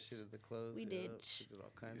paint Yeah, shirts. she did the clothes. We yeah, did She did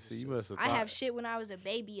all kinds See, of you shit. must have I thought. have shit when I was a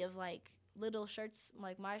baby of like little shirts,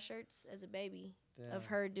 like my shirts as a baby of Damn,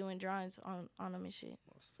 her doing drawings on them and shit.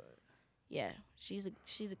 that's tight. Yeah, she's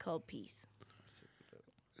a cold piece. Super dope.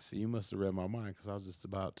 See, you must have read my mind because I was just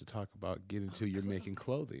about to talk about getting to you're making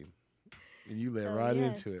clothing, and you led Oh, right yeah.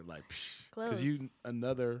 into it, like, because Clothes. you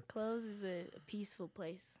another Clothes is a peaceful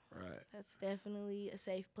place. right, That's definitely a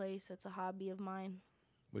safe place. That's a hobby of mine.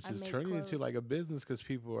 which I is make turning into clothes. like a business because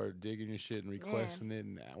people are digging your shit and requesting it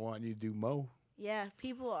and wanting you to do more. Yeah,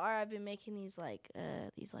 people are. I've been making these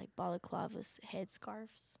balaclavas head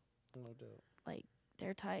scarves. No dope. Like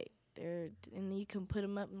they're tight. And you can put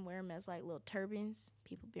them up and wear them as like little turbans.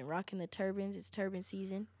 People been rocking the turbans. It's turban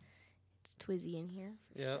season. It's Twizzy in here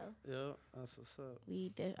for Yep, sure. yep. That's what's up.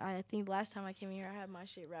 I think last time I came here, I had my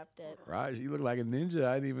shit wrapped up. Right, you look like a ninja.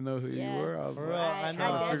 I didn't even know who Yeah. you were. I was For like, real, I I know. I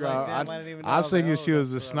I was definitely- like, I- damn, I didn't even know. I was thinking like, she oh, was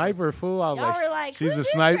the that's what I was- sniper fool. I was Y'all like, were like, she's who's a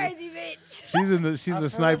this sniper. crazy bitch? She's I the didn't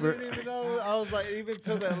sniper. even know. I was like, even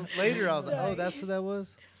till later, I was like, oh, that's who that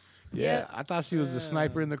was. Yeah, I thought she was the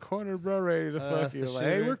sniper in the corner, bro, ready to that's fucking the like, hey,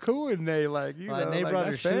 shooter. we're cool with Nay, like you Like, know, Nay like brought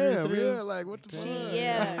that's her shooter fam. through? Yeah, like what the fuck?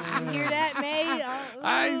 Yeah, you hear that, Nay?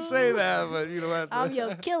 I ain't say that, but you know what? I'm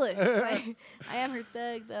your killer. Like, I am her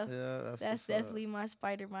thug, though. Yeah, That's definitely my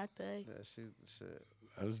spider, my thug. Yeah, she's the shit.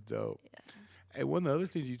 That's dope. Yeah. Hey, one of the other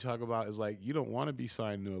things you talk about is like you don't want to be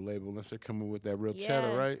signed to a label unless they're coming with that real cheddar,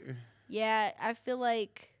 Yeah. right? Yeah, I feel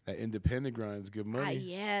like That independent grind's good money.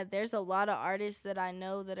 yeah, there's a lot of artists that I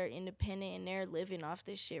know that are independent and they're living off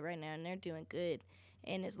this shit right now and they're doing good.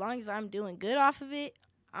 And as long as I'm doing good off of it,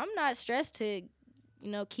 I'm not stressed to,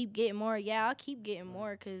 keep getting more. Yeah, I'll keep getting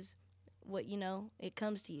more because it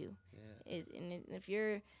comes to you. Yeah, If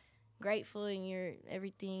you're grateful and you're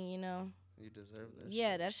everything, you deserve that.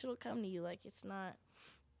 yeah, that shit'll come to you. Like, it's not,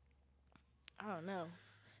 I don't know.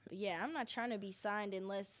 But yeah, I'm not trying to be signed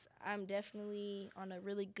unless I'm definitely on a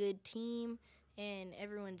really good team and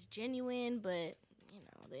everyone's genuine, but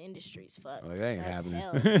the industry's fucked. Like, that ain't That's happening.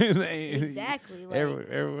 hell. That ain't- Exactly. Like,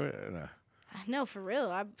 everywhere, nah. no, for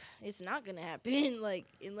real. It's not gonna happen. Like,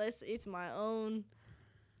 unless it's my own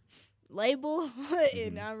label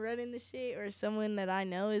and I'm running the shit, or someone that I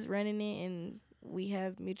know is running it, and we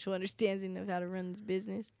have mutual understanding of how to run this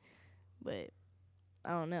business. But I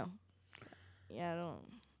don't know. Yeah, I don't.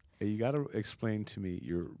 Hey, you gotta explain to me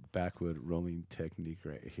your backwood rolling technique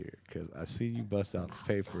right here, because I seen you bust out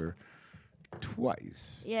the paper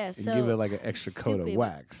twice. Yeah, and so give it like an extra coat of stupid.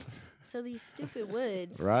 wax. So these stupid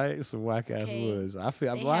woods, Right? Some whack ass Okay. woods. I feel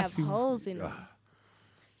I've they watched have you. holes in them.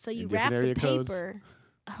 So you In wrap different the area codes? paper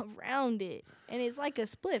around it, and it's like a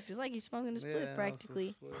spliff. It's like you're smoking a spliff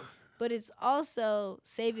practically. But it's also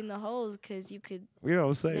saving the holes because you could. We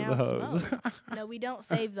don't save Now the hose. No, we don't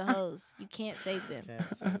save the hose. You can't save them.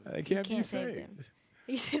 They You can't be can't save saved. them.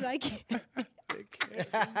 You said I can't.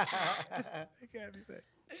 They can't be saved.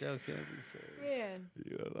 Joe can't be saved. Man,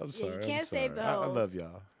 Yeah, I'm you sorry. can't I'm save sorry. the I love holes.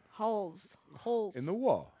 y'all. holes In the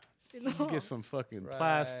wall. In the You wall. get some fucking Right,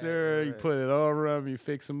 plaster, you right. put it over them, you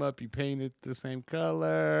fix them up, you paint it the same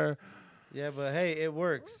color. Yeah, but hey, it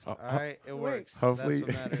works. All right, it works. Hopefully,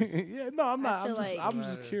 That's what matters. yeah. No, I'm not. feel like- I'm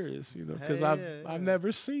just Matters. curious, Hey, because yeah, I've yeah.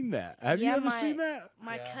 never seen that. Have you Yeah, ever seen my- that?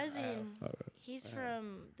 My Yeah, I cousin, have. he's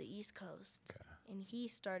from the East Coast, and he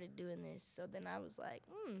started doing this. So then I was like,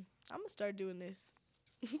 I'm gonna start doing this.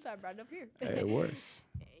 So I brought it up here. Hey, it works.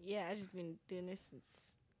 Yeah, I've just been doing this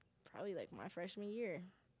since probably like my freshman year.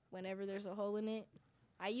 Whenever there's a hole in it,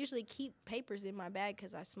 I usually keep papers in my bag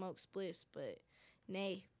because I smoke spliffs. But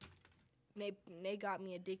Nay got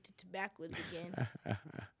me addicted to backwoods again.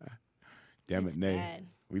 Damn It's it, Nay. bad.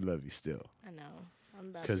 We love you still. I know. I'm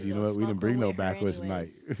about Because to you go know what? We didn't smoke bring one no with her backwards night.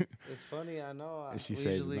 anyways. It's funny, I know. And she we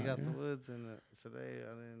saved usually mine, got yeah. the woods, and today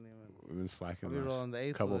I didn't even. We've been slacking I'll be the last rolling the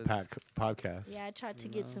eighth couple woods. podcasts. Yeah, I tried to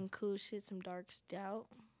You get know? some cool shit, some dark stout.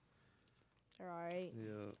 They're all right.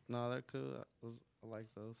 Yeah, no, they're cool. I like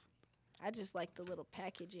those. I just like the little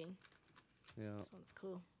packaging. Yeah. This one's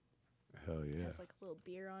cool. Hell It yeah. has like a little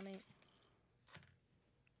beer on it.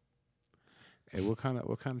 Hey, what kind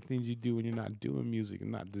of things you do when you're not doing music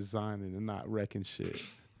and not designing and not wrecking shit?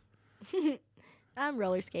 I'm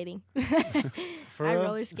roller skating. For I real?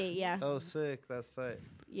 roller skate, yeah. Oh, sick. That's sick.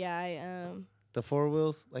 Yeah, I The 4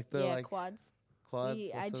 wheels, like the yeah, like quads. quads.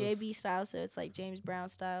 I that's those? JB style, so it's like James Brown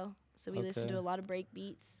style. So we listen to Okay. a lot of break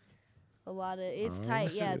beats. A lot of it's Oh,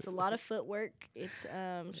 tight, yeah. shit. It's a lot of footwork. It's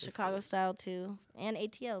Chicago style too, and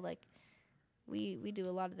ATL. Like we do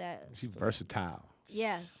a lot of that. She's versatile.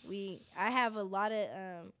 Yeah, I have a lot of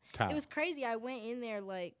Tile. It was crazy. I went in there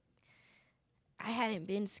like I hadn't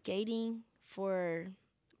been skating for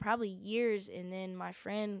probably years, and then my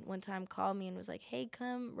friend one time called me and was like, "Hey,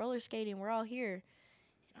 come roller skating. We're all here."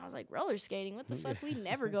 And I was like, "Roller skating? What the fuck? We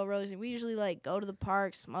never go roller skating. We usually like go to the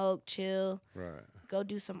park, smoke, chill, Right. go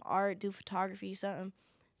do some art, do photography, something."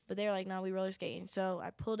 But they're like, "No, we roller skating." So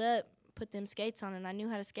I pulled up, put them skates on, and I knew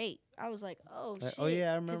how to skate. I was like, "Oh shit!" Oh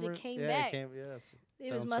yeah, I 'cause remember. it came yeah, back. It came, yes.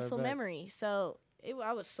 It was bounced right muscle back. memory. So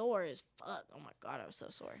I was sore as fuck. Oh my god, I was so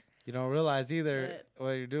sore. You don't realize either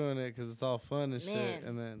while you're doing it because it's all fun and shit, Man.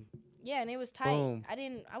 and then Yeah, and it was tight. Boom.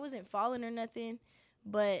 I wasn't falling or nothing,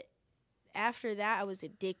 but after that I was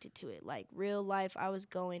addicted to it. Like real life, I was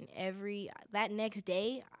going that next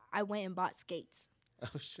day I went and bought skates.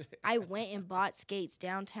 oh shit. I went and bought skates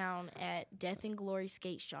downtown at Death and Glory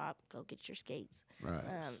Skate Shop. Go get your skates. Right.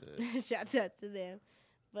 Shouts out to them.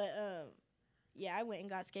 But yeah, I went and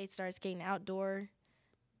got skates, started skating outdoor,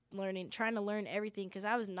 trying to learn everything because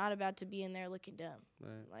I was not about to be in there looking dumb.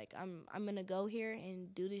 Right. Like I'm gonna go here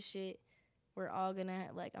and do this shit. We're all gonna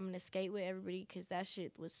I'm gonna skate with everybody because that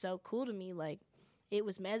shit was so cool to me. Like it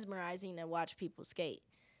was mesmerizing to watch people skate.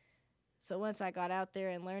 So once I got out there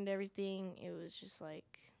and learned everything, it was just like,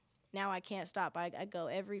 now I can't stop. I go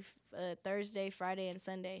every Thursday, Friday, and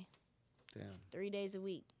Sunday. Damn. 3 days a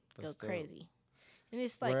week. That's Go dope. crazy. And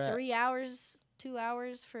it's like Where at? 3 hours, 2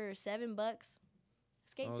 hours for $7.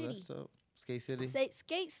 Skate Oh, City. that's dope. Skate City.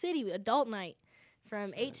 Skate City, adult night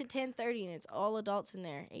from 8 to Sick. 10:30, and it's all adults in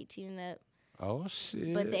there, 18 and up. Oh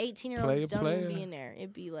shit! But the 18-year-olds don't player. even be in there.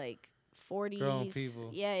 It'd be like 40s. Grown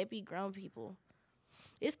people. Yeah, it'd be grown people.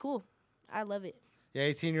 It's cool. I love it. Yeah,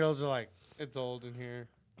 18-year-olds are like, it's old in here.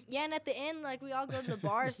 Yeah, and at the end, like, we all go to the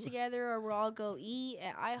bars together, or we'll all go eat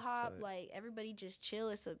at IHOP. tight. Like, everybody just chill.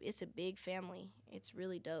 It's a big family. It's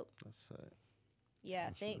really dope. That's it. Yeah,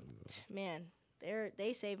 That's really man,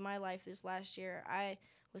 they saved my life this last year. I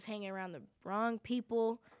was hanging around the wrong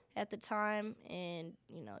people at the time, and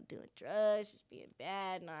doing drugs, just being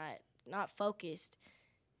bad, not focused,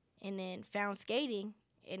 and then found skating,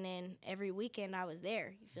 and then every weekend I was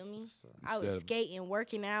there. You feel me? I was skating,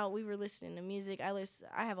 working out. We were listening to music. I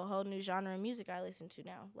have a whole new genre of music I listen to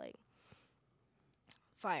now, like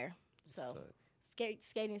fire. So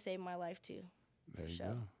skating saved my life too. There you Sure.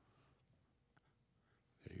 go.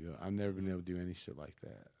 There you go. I've never been able to do any shit like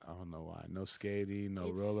that. I don't know why. No skating, no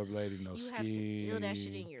rollerblading, no You skiing. have to feel that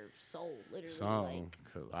shit in your soul, literally. Something,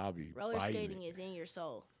 Like, cause I'll be roller fighting skating it. is in your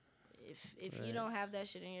soul. If you Right. don't have that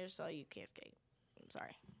shit in your soul, you can't skate. I'm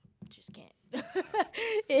sorry, just can't.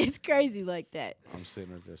 It's crazy like that. I'm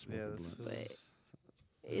sitting right there smoking Yeah, a this blunt. was,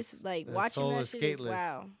 It's like the watching soul that is shit is skateless.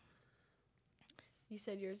 wow. You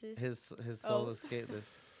said yours is. his soul Oh. is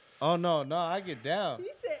skateless. Oh no, I get down. He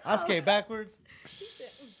said, I skate backwards.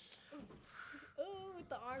 Ooh, with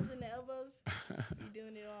the arms and the elbows. You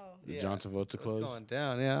doing it all. The Yeah. John Travolta What's clothes. going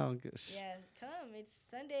down? Yeah, I don't give a shit. Yeah, come. It's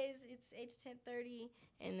Sundays. It's 8 to 10:30,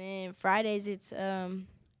 and then Fridays it's 10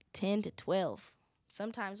 to 12.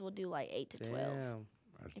 Sometimes we'll do like 8 to 12 Damn.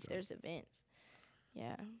 That's if dope. there's events.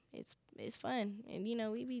 Yeah, it's fun, and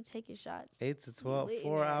we be taking shots. 8 to 12, Lit in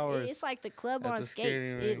 4 there. hours. It's like the club at on the skates.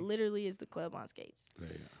 skating It rink. literally is the club on skates. There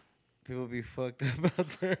you go. People be fucked up out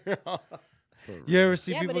there. For You real. ever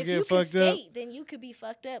see Yeah, people but if get you can fucked up? skate, then you could be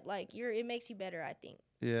fucked up. Like it makes you better, I think.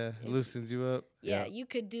 Yeah, it If- loosens you up. Yeah, Yeah. you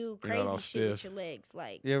could do You're not crazy all shit with stiff. your legs.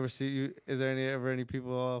 Like, You ever see you? Is there any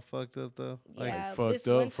people all fucked up though? Like yeah, fucked this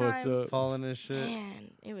up, one fucked time, up. falling and shit.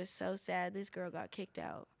 man, it was so sad. This girl got kicked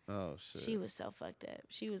out. Oh shit. She was so fucked up.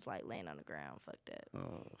 She was like laying on the ground, fucked up.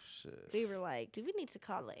 Oh shit. We were like, do we need to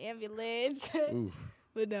call an ambulance? Ooh.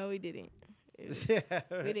 But no, we didn't. It was- Yeah.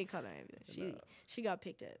 We didn't call an ambulance. She got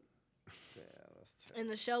picked up. Yeah, that's terrible. And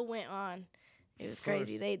the show went on. It was Of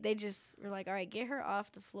crazy. course. They just were like, all right, get her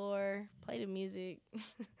off the floor, play the music,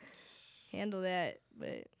 handle that.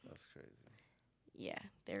 But That's crazy. yeah,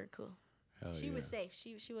 they were cool. Hell She yeah. was safe.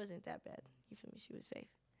 She wasn't that bad. You feel me? She was safe.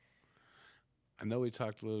 I know we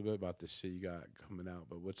talked a little bit about the shit you got coming out,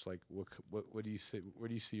 but what's like what do you see? Where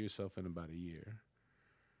do you see yourself in about a year?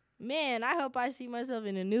 Man, I hope I see myself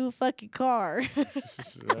in a new fucking car.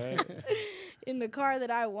 Right? In the car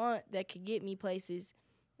that I want that could get me places,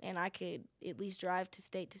 and I could at least drive to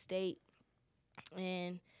state,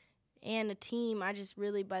 and a team. I just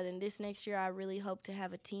really by this next year I really hope to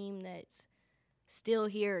have a team that's still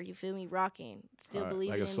here. You feel me? Rocking, still Alright,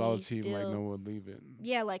 believing like a in solid me. team, Still, like no one leaving.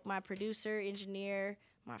 yeah, like my producer, engineer,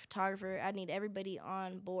 my photographer. I need everybody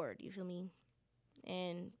on board. You feel me?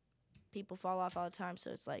 And people fall off all the time,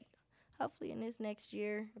 so it's like hopefully in this next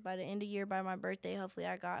year, by the end of the year, by my birthday, hopefully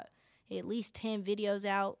I got at least 10 videos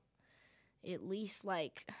out, at least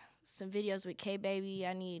like some videos with K Baby.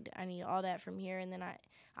 I need all that from here, and then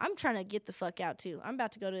I'm trying to get the fuck out too. I'm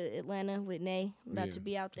about to go to Atlanta with Nay. I'm about Yeah, to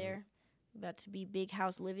be out there, about to be big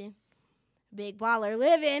house living, big baller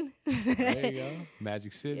living. There you go.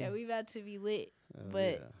 Magic City. Yeah, we about to be lit, Oh,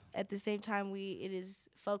 but yeah. at the same time, it is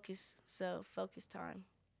focus. So focus time.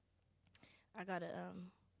 I gotta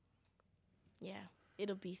yeah,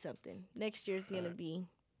 it'll be something. Next year's gonna be.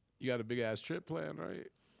 You got a big ass trip planned, right?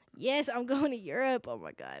 Yes, I'm going to Europe. Oh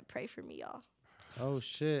my God, pray for me, y'all. Oh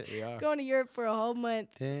shit. Yeah. Going to Europe for a whole month.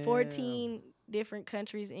 Damn. 14 different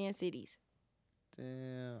countries and cities.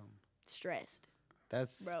 Damn. Stressed.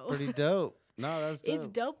 That's Bro. pretty dope. No, that's dope. It's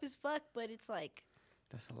dope as fuck, but it's like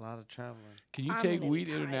That's a lot of traveling. Can you I'm take gonna be weed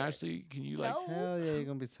tired. internationally? Can you like no, Hell yeah, you're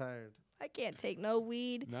gonna be tired. I can't take no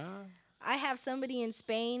weed. nah? I have somebody in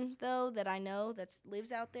Spain though that I know that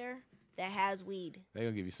lives out there that has weed. They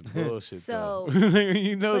gonna give you some bullshit. So- though.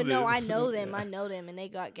 You know But no, this. I know them. I know them, and they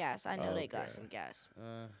got gas. I know they got Okay. some gas.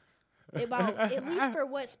 at least for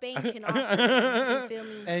what Spain can offer. You feel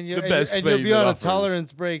me? And The best you'll Spain be on a offers.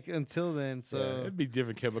 tolerance break until then. So Yeah, it'd be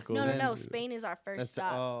different chemicals. No. Spain is our first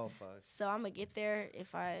stop. Oh fuck. So I'm gonna get there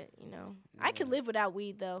if I could live without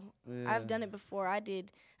weed though. Yeah. I've done it before. I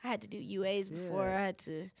had to do UAs before. Yeah. I had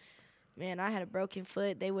to. Man, I had a broken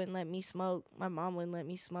foot. They wouldn't let me smoke. My mom wouldn't let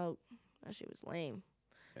me smoke. That shit was lame.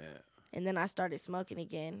 Yeah. And then I started smoking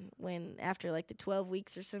again when after like the 12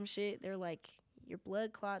 weeks or some shit, they're like, your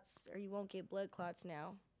blood clots, or you won't get blood clots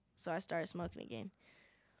now. So I started smoking again.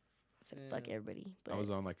 I said, fuck everybody. But I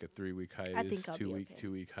was on like a 3-week hiatus, think I'll be 2-week, okay.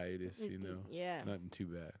 2-week hiatus. You know, yeah. nothing too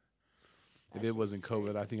bad. That If it shit wasn't was COVID,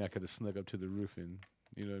 crazy. I think I could have snuck up to the roof and,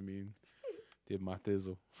 you know what I mean, did my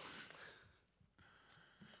thizzle.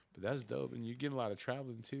 But that's dope, and you're getting a lot of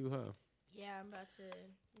traveling too, huh? Yeah, I'm going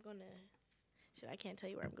to, shit, I can't tell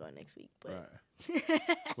you where I'm going next week, but. Right.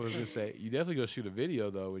 What was I gonna say? You definitely go shoot a video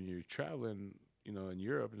though when you're traveling, you know, in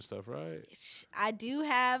Europe and stuff, right? I do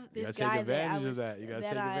have You this gotta take guy that I advantage of was that. You gotta that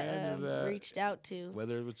take I advantage of that. reached out to.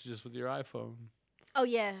 Whether it was just with your iPhone. Oh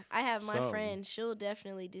yeah, I have my Something. friend. She'll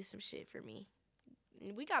definitely do some shit for me.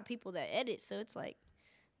 And we got people that edit, so it's like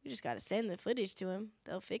we just gotta send the footage to them.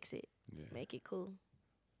 They'll fix it, Yeah. make it cool,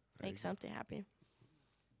 There you make go. something happen.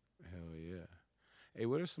 Hell yeah. Hey,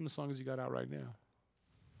 what are some of the songs you got out right now?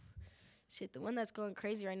 Shit, the one that's going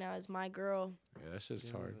crazy right now is My Girl. Yeah, that's just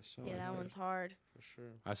hard. Yeah, that one's hard. for sure.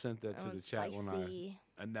 I sent that That to the one's chat when I spicy.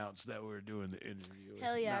 announced that we were doing the interview.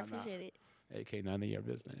 Hell yeah, I Nah, appreciate it. AK, none of your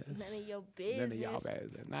business. None of your business. None of y'all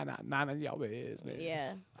business. None of y'all business.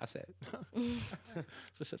 Yeah. I said.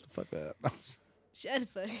 So shut the fuck up. Shut the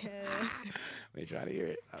fuck up. We ain't trying to hear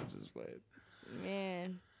it. I'm just playing.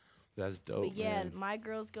 Man. That's dope, But yeah, man. My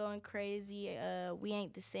Girl's going crazy. We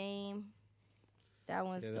Ain't the Same. That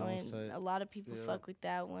one's Yeah, that going. one's tight. A lot of people Yeah. fuck with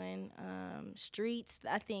that one. Streets.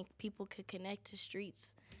 I think people could connect to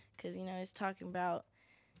Streets because it's talking about.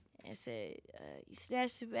 It said you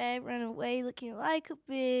snatched the bag, run away looking like a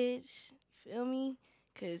bitch. You feel me?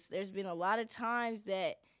 Because there's been a lot of times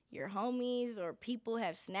that your homies or people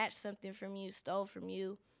have snatched something from you, stole from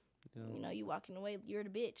you. Yeah. You walking away, you're the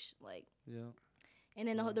bitch. Like. Yeah. And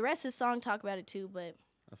then the rest of the song talk about it too, but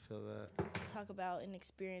I feel that. talk about an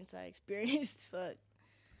experience I experienced. Fuck.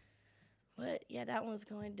 But yeah, that one's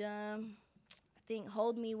going dumb. I think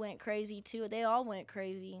Hold Me went crazy too. They all went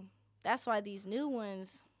crazy. That's why these new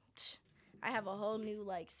ones, I have a whole new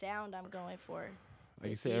like sound I'm going for. Like you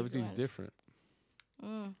with said, these everything's ones. different.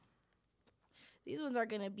 These ones are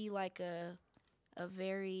gonna be like a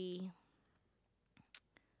very.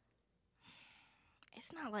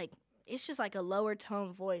 It's not like. It's just like a lower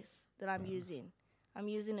tone voice that I'm using. I'm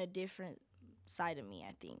using a different side of me,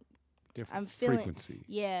 I think. Different I'm feeling frequency.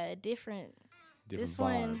 Yeah, a different. Different This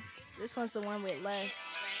vibe. one's the one with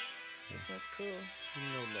Les. This one's cool. You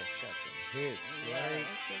know, let's got the hits, Yeah, right?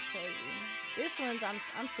 this one's crazy. This one's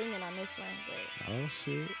I'm singing on this one, but Oh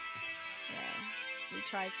shit. yeah, we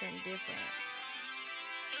tried something different.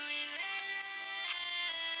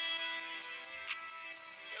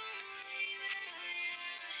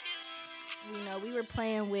 We were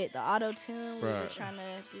playing with the auto tune. We were Right. trying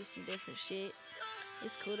to do some different shit.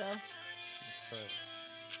 It's cool though. It's tight.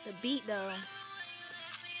 The beat though.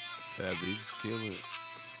 That beat's killing it.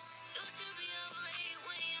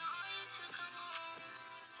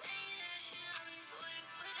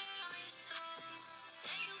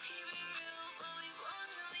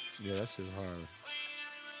 Yeah, that shit's hard.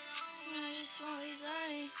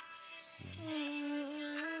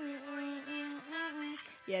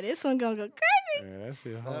 Yeah, this one gonna go crazy. Yeah, that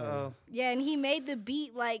shit hard. Uh-oh. Yeah, and he made the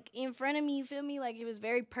beat like in front of me. You feel me? Like it was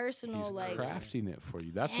very personal. He's like crafting it for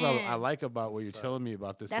you. That's what I Man. like about what you're telling me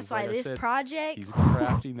about this. that's is, why like I this said, project. he's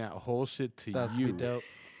crafting that whole shit to That's you. be dope.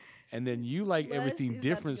 And then you like Les everything is about to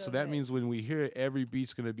different, go so that nuts. means when we hear it, every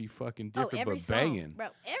beat's gonna be fucking Oh, different every but song, banging. bro.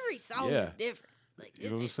 Every song Yeah. is different. Like You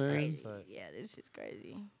this know what I'm shit's saying? crazy. Right. Yeah, this shit's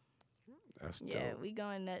crazy. That's Yeah, dope. we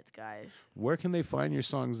going nuts, guys. Where can they find your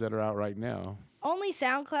songs that are out right now? Only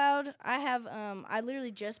SoundCloud. I have I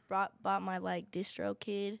literally just bought my like distro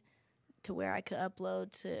kid to where I could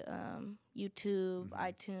upload to YouTube, Mm-hmm.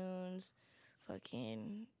 iTunes,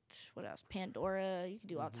 fucking what else? Pandora. You can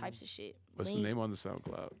do all types of shit. Mm-hmm. What's Link- the name on the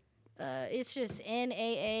SoundCloud? It's just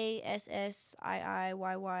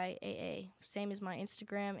NAASSIIYYAA. Same as my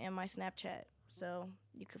Instagram and my Snapchat. So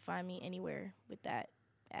you could find me anywhere with that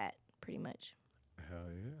at pretty much.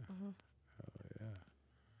 Hell yeah. Mhm. Hell yeah.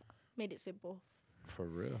 Made it simple. For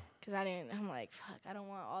real. Cause I'm like, fuck, I don't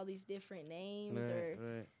want all these different names or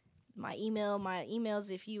Right. my emails.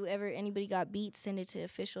 If anybody got beats, send it to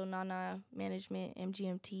official Nana Management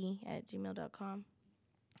MGMT @gmail.com.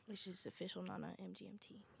 Which is official Nana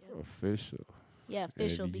MGMT. Yep. Official. Yeah,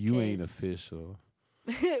 official. And because you ain't official.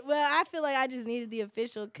 well, I feel like I just needed the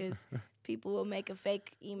official because people will make a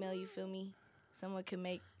fake email. You feel me? Someone could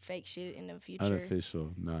make fake shit in the future.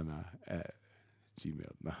 Unofficial. Nah. At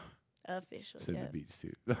Gmail. Nah. Official. Send yep. the beats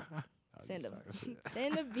too. Send them.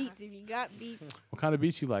 Send the beats if you got beats. What kind of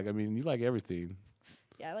beats you like? I mean, you like everything.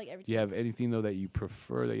 Yeah, I like everything. Do you have anything though that you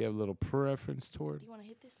prefer? That you have a little preference toward? Do you want to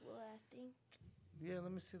hit this little ass thing? Yeah,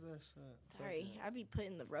 let me see that shit. Sorry, I be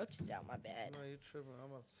putting the roaches out. My bad. No, you tripping.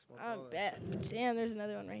 I'm about to smoke I'm all that bad. shit. Damn, there's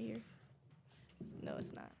another one right here. No,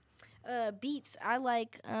 it's not. Beats. I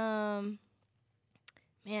like. Man,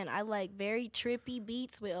 I like very trippy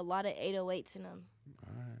beats with a lot of 808s in them.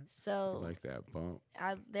 All right. So I like that bump.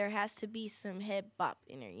 there has to be some head bop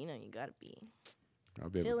in there. You know, you gotta be I'll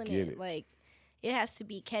be able feeling to get it. it. Like it has to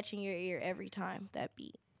be catching your ear every time, that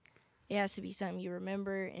beat. It has to be something you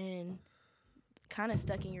remember and kind of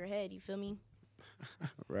stuck in your head. You feel me? Can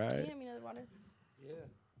you Right? hand me another water? Yeah.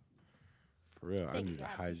 For real, I Thank need you. to I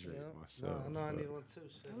hydrate Yeah. myself. No, I so need one too.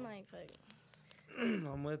 Shit. I'm like,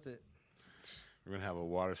 fuck. I'm with it. We're gonna have a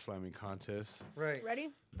water slamming contest. Right. Ready?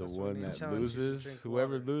 The That's what one we that challenge you to loses, drink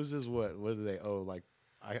whoever water. loses, what do they owe? Like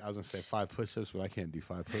I was gonna say 5 push-ups, but I can't do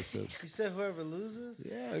 5 push-ups. You said whoever loses?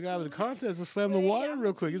 Yeah, I got the contest to slam the Wait, water I'm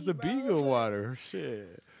real a quick. It's pee, the bro. Beagle water.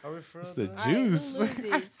 Shit. Are we for It's real? the though? juice. All right,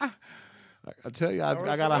 who loses? I tell you, I Are we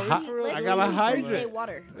gotta for- hy- for real? I Let's gotta see who drink hydrate. their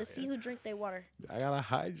water. Let's see who drink their water. I gotta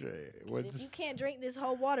hydrate. 'Cause What? if you can't drink this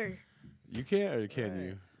whole water, You can't or can Right.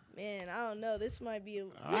 you? man, I don't know. This might be.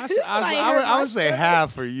 I this might hurt would my say stomach.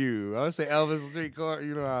 half for you. I would say Elvis 3/4.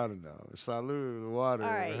 You know, I don't know. Salud, the water. All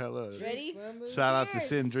right. Hello. Ready? Slam this? Shout out to Cheers.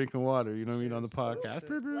 Sin drinking water. You know what I mean on the Cheers. podcast.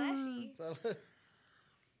 Shit. Splashy. Salud.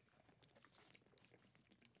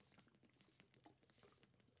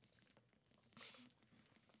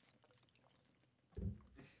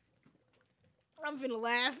 I'm finna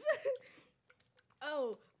laugh.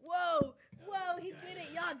 Oh, whoa, he did it.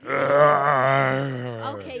 Y'all did it.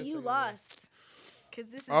 Okay, guess you I got it. lost. Cause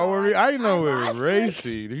this is. Oh, all I know we're lost.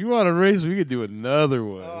 racing. If you want to race, we could do another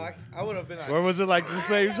one. Oh, I would have been like, Or was it like the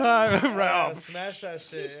same time? yeah, Right. smash that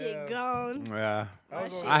shit. This shit yeah. gone. Yeah. That was That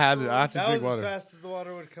what- shit I had cool. to. I had to That drink was water. as fast as the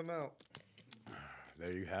water would come out.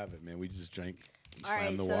 There you have it, man. We just drank. All right,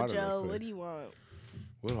 slammed the so water real Joe, quick. what do you want?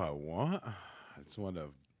 What do I want? I just want to,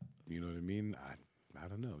 you know what I mean? I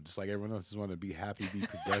don't know. Just like everyone else, just want to be happy, be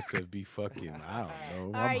productive, be fucking. I don't know.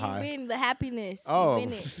 All I'm right, high. you win the happiness. Oh, You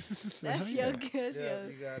win it. That's yeah. your good. Yeah,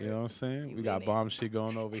 you got You it. know what I'm saying? You We got win it. bomb shit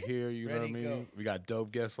going over here. You know what I Ready, mean? go. We got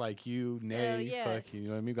dope guests like you, Hell Nay, yeah. fucking. You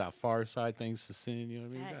know what I mean? We got Far Side things to sin. You know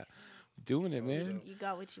what I mean? We got, Facts. doing it, man. You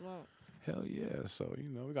got what you want. Hell yeah. So, you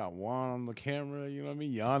know, we got Juan on the camera, you know what I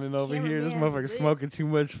mean? Yawning over here. This Cameraman's motherfucker lit. smoking too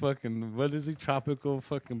much fucking, what is he? Tropical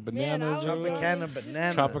fucking Man, I bananas. was or going something? Tropicana into-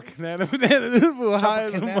 banana. Tropicana banana. This fool high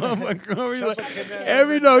as a Tropicana. motherfucker. He's like, Tropicana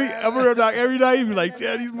every night, banana. I'm a real dog. Every night, he be like,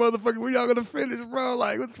 "Yeah, these motherfuckers, when y'all gonna finish, bro?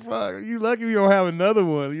 Like, what the fuck? You lucky we don't have another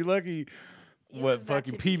one. You lucky, You what was about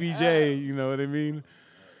fucking to be PBJ? up. You know what I mean?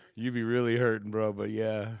 You be really hurting, bro. But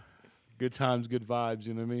yeah, good times, good vibes.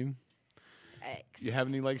 You know what I mean? X. You have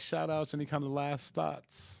any like shout outs, any kind of last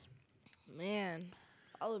thoughts? Man,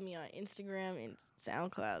 follow me on Instagram and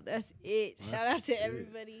SoundCloud. That's it. That's Shout out to it.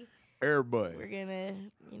 everybody. Everybody. We're gonna,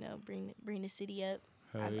 bring the city up.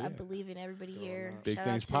 Hell yeah. I believe in everybody here. Big Shout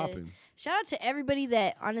things out to, popping. Shout out to everybody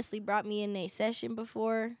that honestly brought me in a session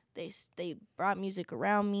before. They brought music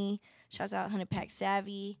around me. Shouts out 100 Pack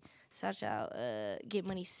Savvy. Shout out Get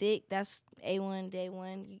Money Sick. That's A1 Day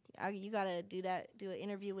One. You gotta do an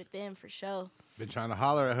interview with them for sure. Been trying to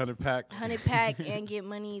holler at 100 Pack. 100 Pack and Get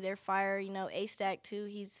Money, they're fire. You know, A Stack too.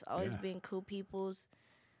 He's always Yeah. been cool people's.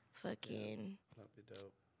 Fucking That'd be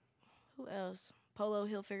dope. who else? Polo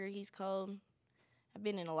Hilfiger, he's cold. I've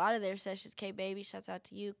been in a lot of their sessions. K Baby, shouts out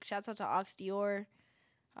to you. Shouts out to Ox Dior.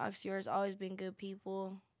 Ox Dior's always been good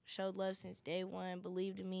people. Showed love since day one.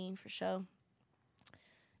 Believed in me for sure.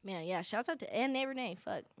 Man, yeah. Shouts out to and Nay Renee.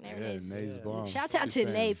 Fuck, Nay Yeah, Renee's. Nay's Yeah. bomb. Shouts out Big to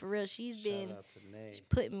fan. Nay for real. She's Shout been out to Nate.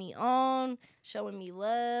 putting me on, showing me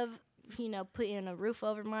love. You know, putting a roof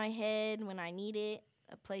over my head when I need it,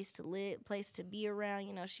 a place to live, place to be around.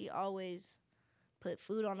 You know, she always put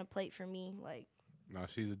food on the plate for me. Like No,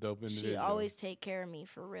 she's a dope individual. she always take care of me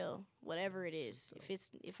for real, whatever it is.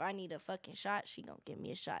 If I need a fucking shot, she gonna give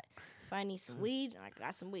me a shot. If I need some weed, I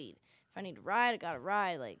got some weed. If I need to ride, I got a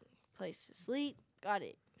ride. Like place to sleep, got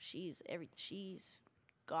it. She's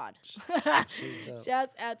God. She's dope.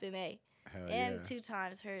 Shouts out to Nay. Hell And yeah. 2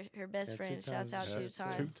 times her best Yeah, friend. 2 Shouts out times. 2 That's two.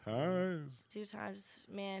 times. 2 times. 2 times,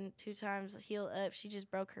 man. 2 times heal up. She just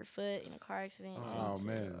broke her foot in a car accident. She Oh, needs to-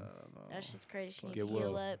 man. That shit's crazy. She need Get to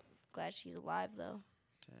heal well. up. Glad she's alive though.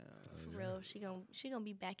 For real, she gonna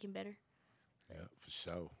be back and better. Yeah, for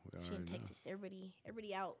sure. She in Texas.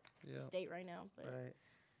 Everybody out state right now. But Right.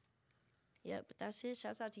 yeah, but that's it.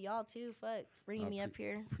 Shouts out to y'all too. Fuck, bringing me up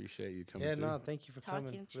here. Appreciate you coming. Yeah, through. no, thank you for Talking,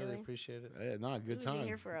 coming. Really chilling. appreciate it. Yeah, no, We good was time. in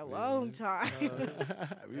here for a long time.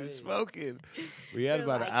 We were Hey. smoking. We had For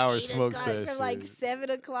about like an hour 8 smoke o'clock, session. From like 7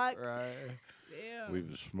 o'clock. Right. Yeah. We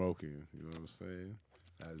was smoking. You know what I'm saying?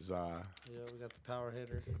 That's Yeah, we got the power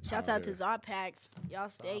hitter. Shouts out to Power. Zod Packs. Y'all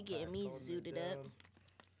stay Zod getting Packs me holding it zooted up. down.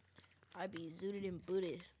 I be zooted and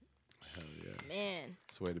booted. Hell yeah. Man,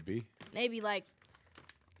 That's the way to be. maybe like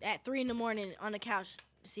at 3 in the morning on the couch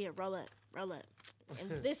to see her roll up.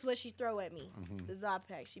 And this is what she throw at me. Mm-hmm. The Zod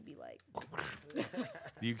Pack. She be like,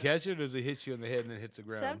 Do you catch it or does it hit you in the head and then hit the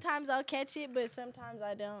ground? sometimes I'll catch it, but sometimes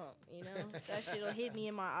I don't. You know, that shit'll hit me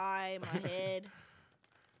in my eye, my head.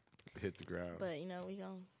 Hit the ground. But you know, we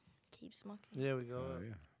gonna keep smoking. Yeah, we go. Oh, up.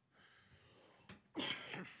 yeah.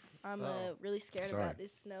 I'm Oh. really scared Sorry. about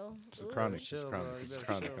this snow. It's a Ooh. chronic. Chill, it's bro. chronic. You It's better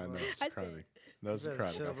chronic. chill, I know. bro. It's I said- chronic. No, it's You better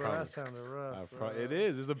chronic. chill, I bro. That promise. sounded rough. bro. It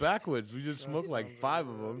is. It's a backwards. We just That smoked like sounds 5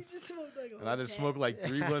 of rough. them. We just smoked like a And I just whole smoked like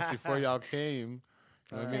 3 months before y'all came.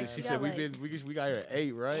 You know what I mean? Alright. She We said got we like- been we got here at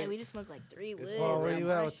 8, pack. right? Yeah, we just smoked like 3 woods. Well, where on you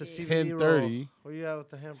my at with the shit. CBD roll? 10:30. Where you at with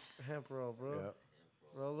the hemp roll, bro? Yep.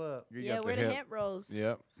 Roll up. You Yeah, got where the hemp rolls?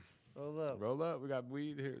 Yep. Roll up. Roll up. We got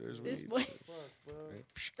weed here. There's This weed. boy, Fuck, bro.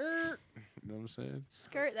 You know what I'm saying?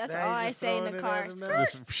 skirt. That's Now all you I just say in throwing the it car. at him now?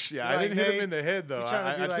 Skirt. Just, yeah, You I didn't like hit him Nate? in the head though. You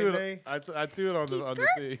tryna be I like threw it. Nate? I threw it on the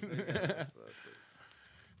Ski thing. That's it.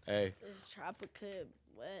 Hey, It's Tropica.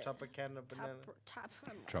 What? Tropicana banana. Top. Oh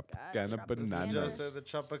my Tropicana God, Tropic banana. Joe Bananas. said the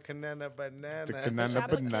Tropicana banana. The banana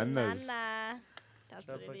Tropic bananas. banana. That's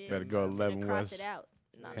what it Tropic- is. Better go I'm 11 gonna cross West. it out.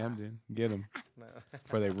 Nah. Hamden, get them No.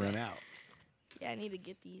 before they run out. Yeah, I need to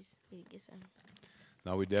get these. Need to get some.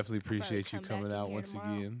 No, we definitely appreciate you come back coming in out here once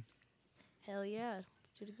tomorrow. again. Hell yeah.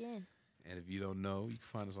 Let's do it again. And if you don't know, you can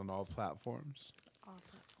find us on all platforms. All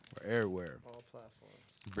We're everywhere. All platforms.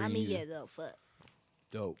 I Bringing mean, you yeah, though. Fuck.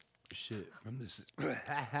 dope shit from the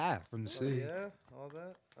from the Oh, city. yeah? All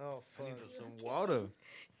that? Oh, fuck. I need some water.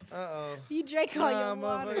 Uh-oh. You drank all your Nah,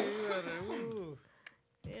 water. motherfucker, you better. Ooh.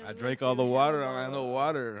 Yeah, I we drank went all to the water. I Hell's. had no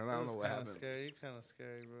water, and I don't That's know what kinda happened. Scary. You're kind of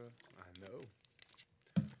scary, bro. I know.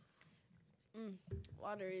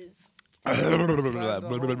 Water is. that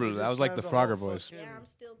was like the Slide the Frogger whole voice. fucking Yeah, I'm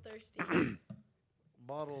still thirsty.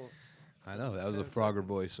 Bottle. I know that was a 10 Frogger seconds.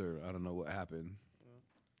 voice, or I don't know what happened.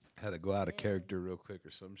 Had to go out of Yeah. character real quick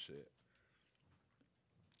or some shit.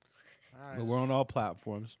 All right. But we're on all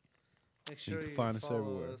platforms. Make You sure can find us follow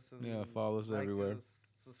everywhere. and Yeah, follow us like everywhere. us,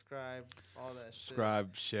 subscribe, all that shit.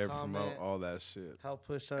 Subscribe, share, promote, Comment. all that shit. Help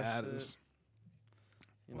push our Add shit. us.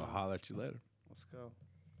 You We'll know, holler at you later. let's go.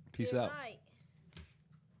 Peace Good out. night.